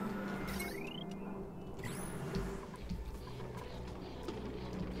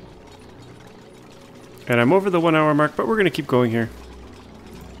 And I'm over the 1 hour mark, but we're going to keep going here.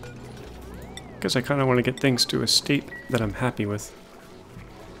 Because I kind of want to get things to a state that I'm happy with.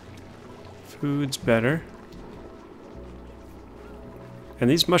 Food's better.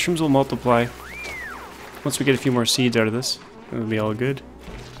 And these mushrooms will multiply. Once we get a few more seeds out of this, it'll be all good.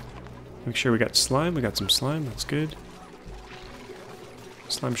 Make sure we got slime. We got some slime. That's good.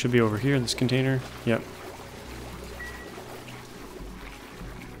 Slime should be over here in this container. Yep.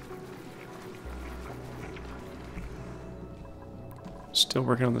 Still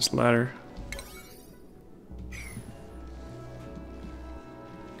working on this ladder.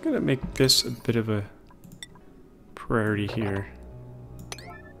 I'm gonna make this a bit of a priority here.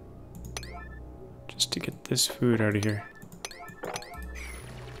 To get this food out of here.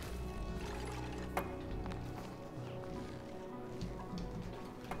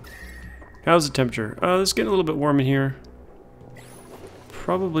 How's the temperature? It's getting a little bit warm in here.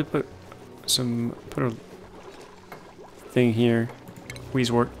 Probably put a thing here.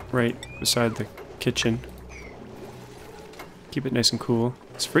 Weezwort right beside the kitchen. Keep it nice and cool.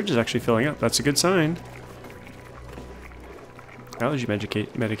 This fridge is actually filling up. That's a good sign. Allergy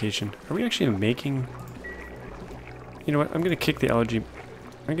medication. Are we actually making... You know what? I'm gonna kick the allergy...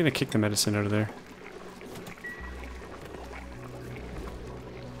 I'm gonna kick the medicine out of there.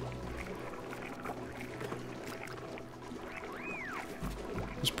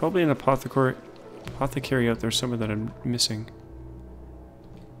 There's probably an apothecary out there somewhere that I'm missing.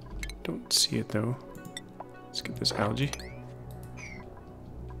 Don't see it though. Let's get this algae.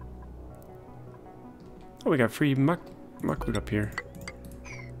 Oh, we got free muckwood up here.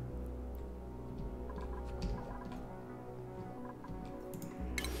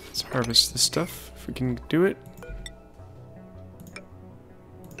 Let's harvest this stuff if we can do it.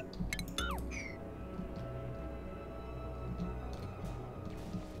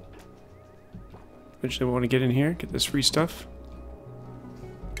 Eventually we want to get in here, get this free stuff.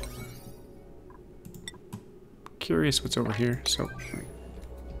 Curious what's over here, so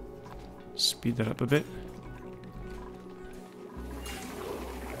speed that up a bit.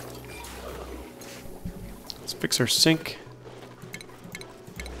 Fix our sink.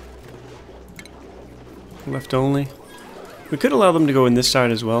 Left only. We could allow them to go in this side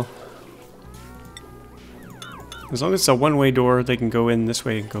as well. As long as it's a one-way door, they can go in this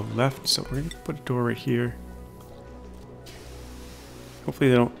way and go left. So we're going to put a door right here. Hopefully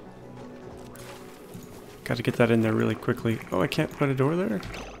they don't... Got to get that in there really quickly. Oh, I can't put a door there?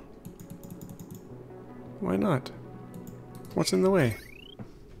 Why not? What's in the way?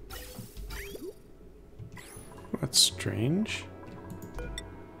 That's strange.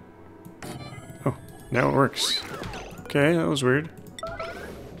 Oh, now it works. Okay, that was weird.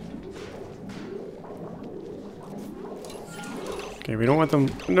 Okay, we don't want them...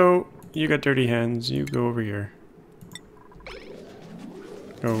 No, you got dirty hands. You go over here.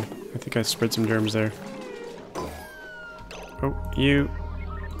 Oh, I think I spread some germs there. Oh, you...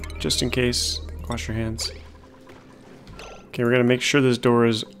 Just in case, wash your hands. Okay, we're gonna make sure this door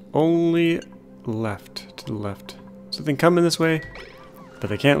is only left. To the left. So they can come in this way,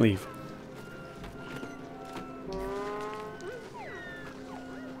 but they can't leave.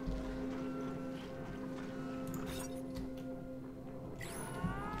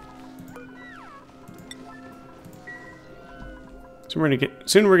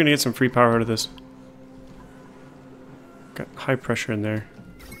 Soon we're gonna get some free power out of this. Got high pressure in there.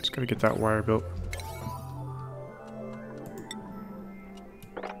 Just gotta get that wire built.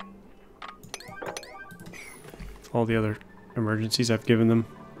 All the other emergencies I've given them.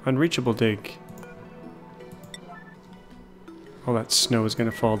 Unreachable dig. All that snow is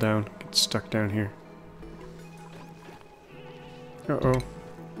gonna fall down. Get stuck down here. Uh-oh.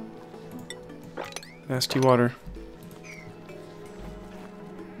 Nasty water.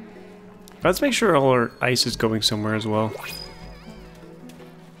 Let's make sure all our ice is going somewhere as well.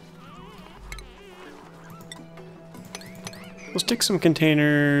 We'll stick some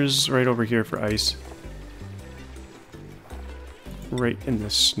containers right over here for ice. Right in the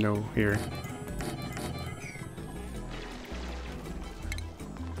snow here.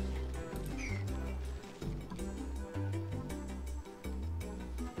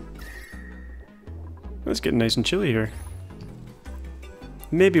 It's getting nice and chilly here.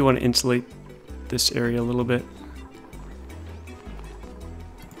 Maybe want to insulate this area a little bit.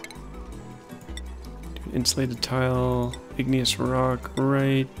 Insulated tile, igneous rock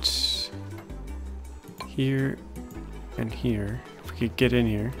right here and here. If we could get in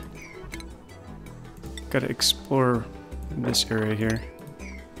here. Gotta explore this area here.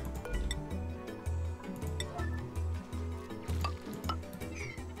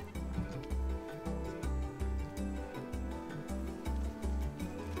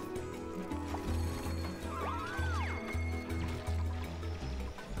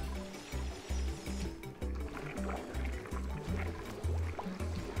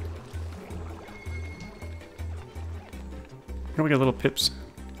 We got little pips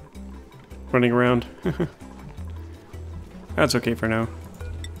running around. That's okay for now.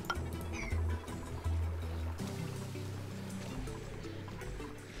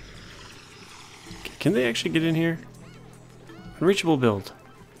 Okay, can they actually get in here? Unreachable build.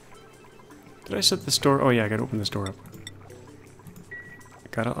 Did I set this door? Oh yeah, I gotta open this door up.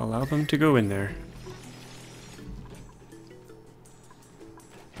 Gotta allow them to go in there.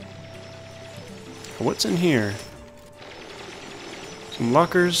 What's in here? Some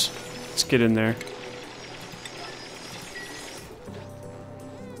lockers. Let's get in there.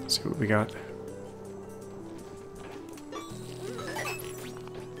 Let's see what we got.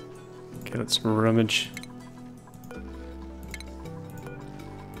 Okay, let's rummage.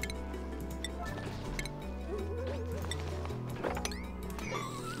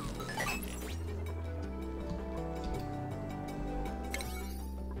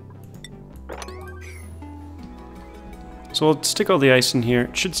 So we'll stick all the ice in here.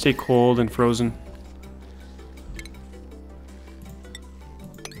 It should stay cold and frozen.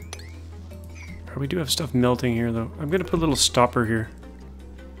 We do have stuff melting here though. I'm gonna put a little stopper here.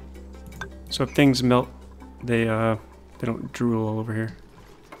 So if things melt, they don't drool all over here.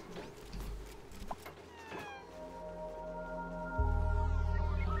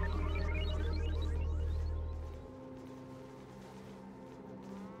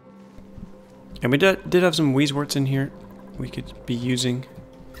 And we did have some Weezeworts in here we could be using.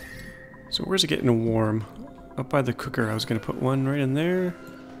 So where's it getting warm? Up by the cooker. I was going to put one right in there.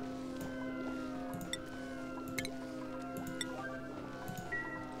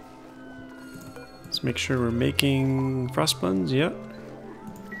 Let's make sure we're making frost buns. Yep.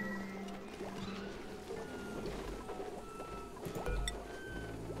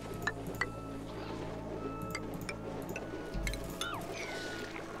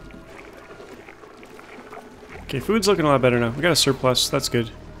 Okay, food's looking a lot better now. We got a surplus, that's good.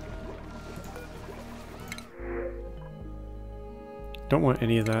 Don't want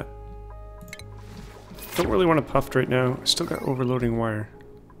any of that. Don't really want it puffed right now. Still got overloading wire.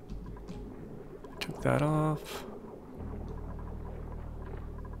 Took that off.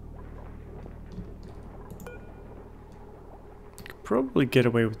 Could probably get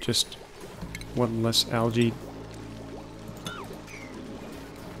away with just one less algae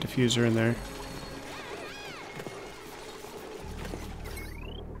diffuser in there.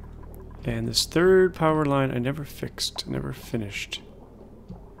 And this third power line I never fixed, never finished.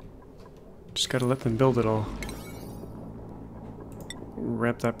 Just gotta let them build it all.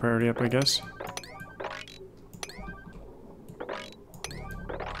 Ramp that priority up, I guess.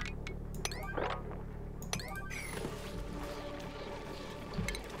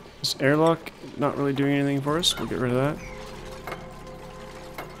 This airlock, not really doing anything for us. We'll get rid of that.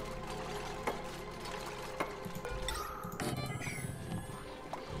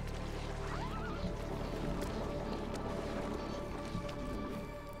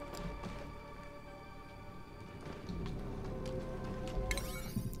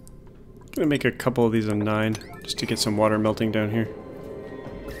 Gonna make a couple of these on 9 just to get some water melting down here.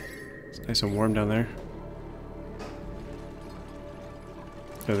 It's nice and warm down there.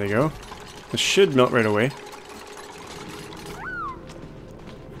 There they go. This should melt right away.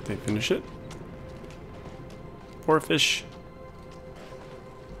 They finish it. Poor fish.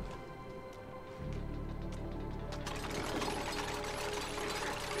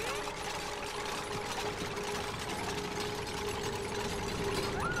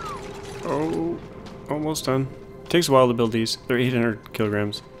 Oh, almost done. Takes a while to build these. They're 800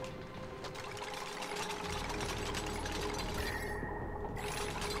 kilograms.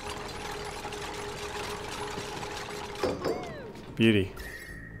 Beauty.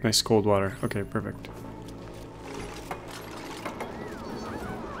 Nice cold water. Okay, perfect.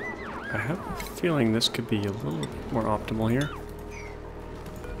 I have a feeling this could be a little more optimal here.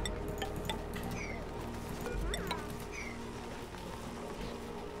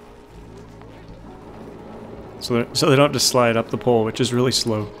 So they don't have to slide up the pole, which is really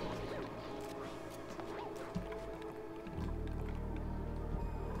slow.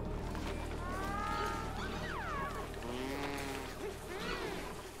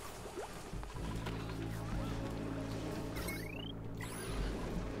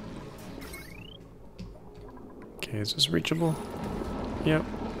 Okay, is this reachable? Yep,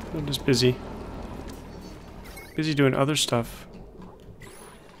 I'm just busy. Busy doing other stuff.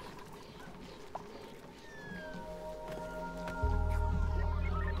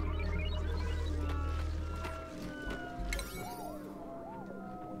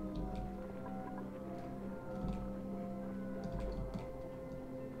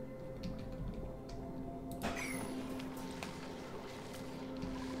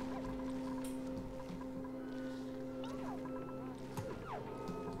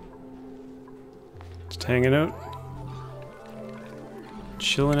 Just hanging out.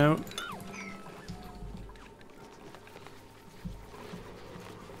 Chilling out.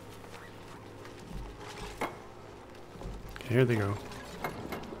 Okay, here they go.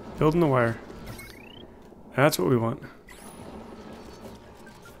 Building the wire. That's what we want.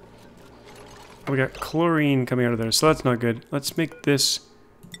 We got chlorine coming out of there, so that's not good. Let's make this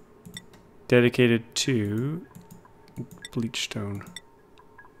dedicated to bleach stone.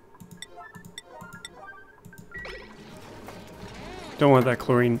 Don't want that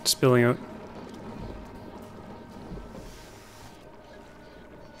chlorine spilling out.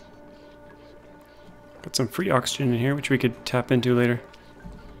 Got some free oxygen in here, which we could tap into later.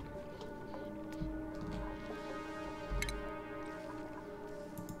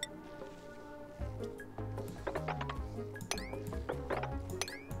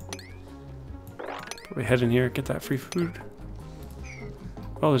 Probably head in here, get that free food.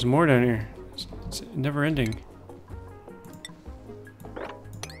 Oh, there's more down here. It's never ending.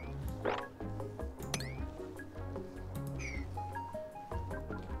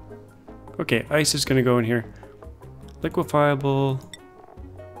 Okay, ice is gonna go in here. Liquefiable,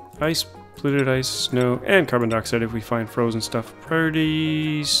 ice, polluted ice, snow, and carbon dioxide if we find frozen stuff.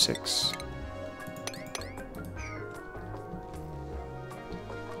 Priority 6.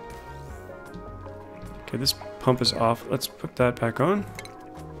 Okay, this pump is off. Let's put that back on.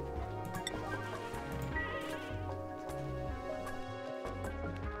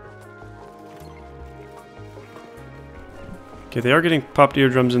 Okay, they are getting popped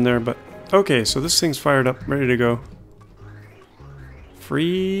eardrums in there, but okay, so this thing's fired up, ready to go.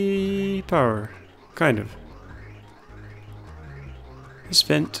 Free power. Kind of. This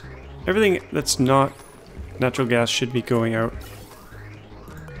vent. Everything that's not natural gas should be going out.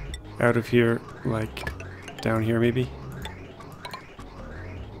 Out of here, like down here maybe.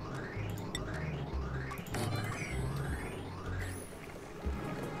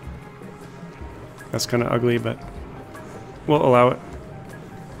 That's kind of ugly, but we'll allow it.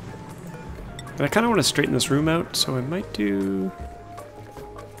 And I kind of want to straighten this room out, so I might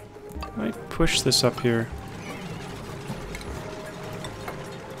push this up here.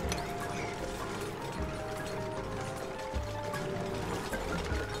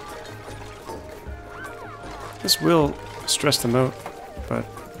 This will stress them out, but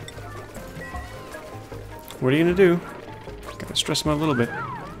what are you gonna do? Gotta stress them out a little bit.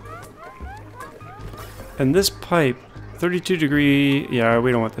 And this pipe, 32 degree, yeah,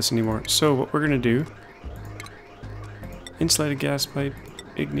 we don't want this anymore. So what we're gonna do, insulated gas pipe,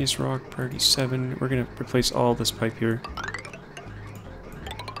 igneous rock, priority 7. We're gonna replace all this pipe here.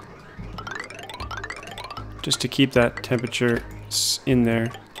 Just to keep that temperature in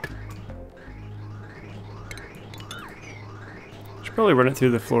there. Should probably run it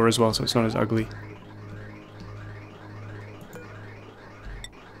through the floor as well so it's not as ugly.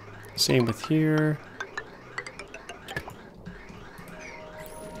 Same with here.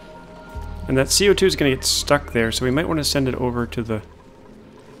 And that CO2 is going to get stuck there, so we might want to send it over to the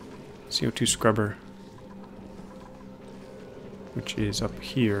CO2 scrubber, which is up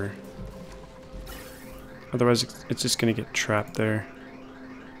here. Otherwise, it's just going to get trapped there.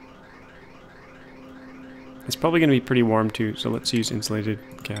 It's probably going to be pretty warm too, so let's use insulated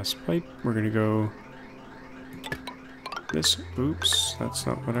gas pipe. We're going to go this. Oops, that's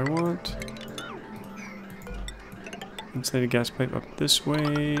not what I want. Insulated gas pipe up this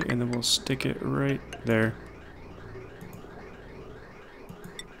way, and then we'll stick it right there.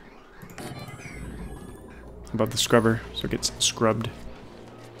 above the scrubber, so it gets scrubbed.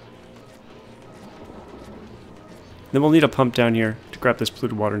 Then we'll need a pump down here to grab this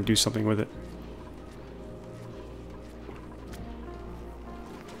polluted water and do something with it.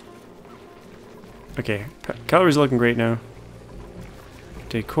 Okay, calories are looking great now.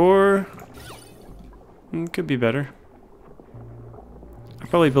 Decor. Could be better. I'll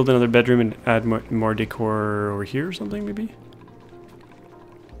probably build another bedroom and add more decor over here or something, maybe?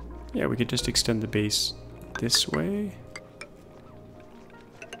 Yeah, we could just extend the base this way.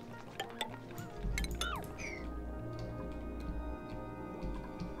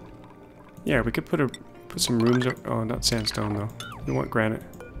 Yeah, we could put some rooms. Oh, not sandstone though. We want granite.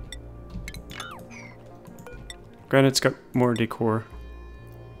 Granite's got more decor.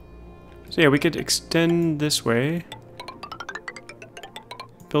 So yeah, we could extend this way.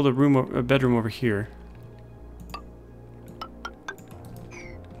 Build a bedroom over here.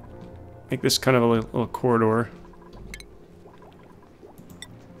 Make this kind of a little corridor.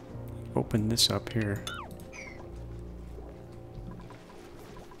 Open this up here.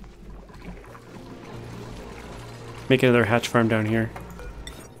 Make another hatch farm down here.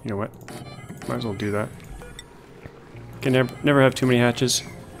 You know what? Might as well do that. Can never have too many hatches.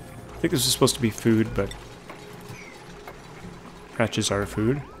 I think this is supposed to be food, but hatches are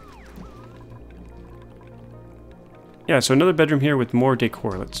food. Yeah, so another bedroom here with more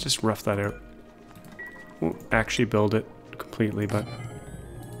decor. Let's just rough that out. Won't actually build it completely, but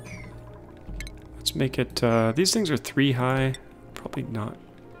let's make it, these things are 3 high. Probably not.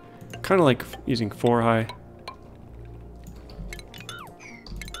 Kind of like using 4 high.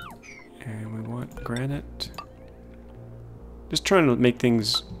 And we want granite. Just trying to make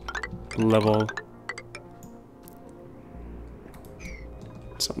things level.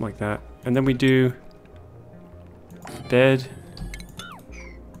 Something like that. And then we do bed,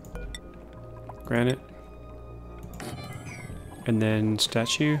 granite, and then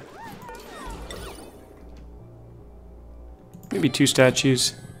statue. Maybe 2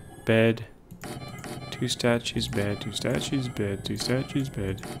 statues, bed, 2 statues, bed, 2 statues, bed, 2 statues,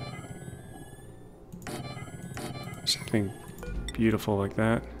 bed. Something beautiful like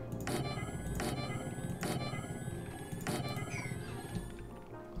that.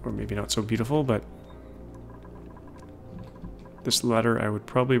 Or maybe not so beautiful, but this ladder I would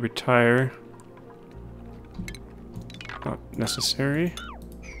probably retire. Not necessary.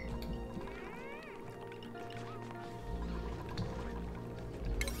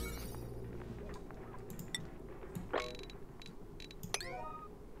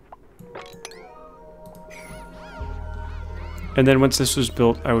 And then once this was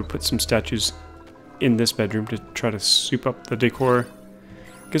built, I would put some statues in this bedroom to try to soup up the decor.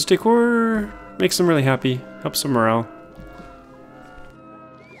 Because decor makes them really happy, helps them morale.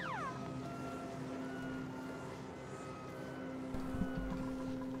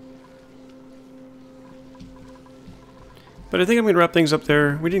 But I think I'm going to wrap things up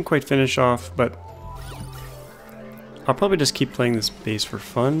there. We didn't quite finish off, but I'll probably just keep playing this base for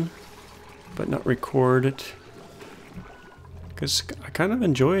fun, but not record it. Because I kind of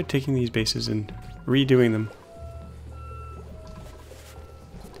enjoy taking these bases and redoing them.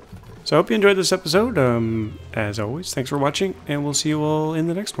 So I hope you enjoyed this episode. As always, thanks for watching, and we'll see you all in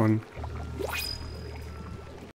the next one.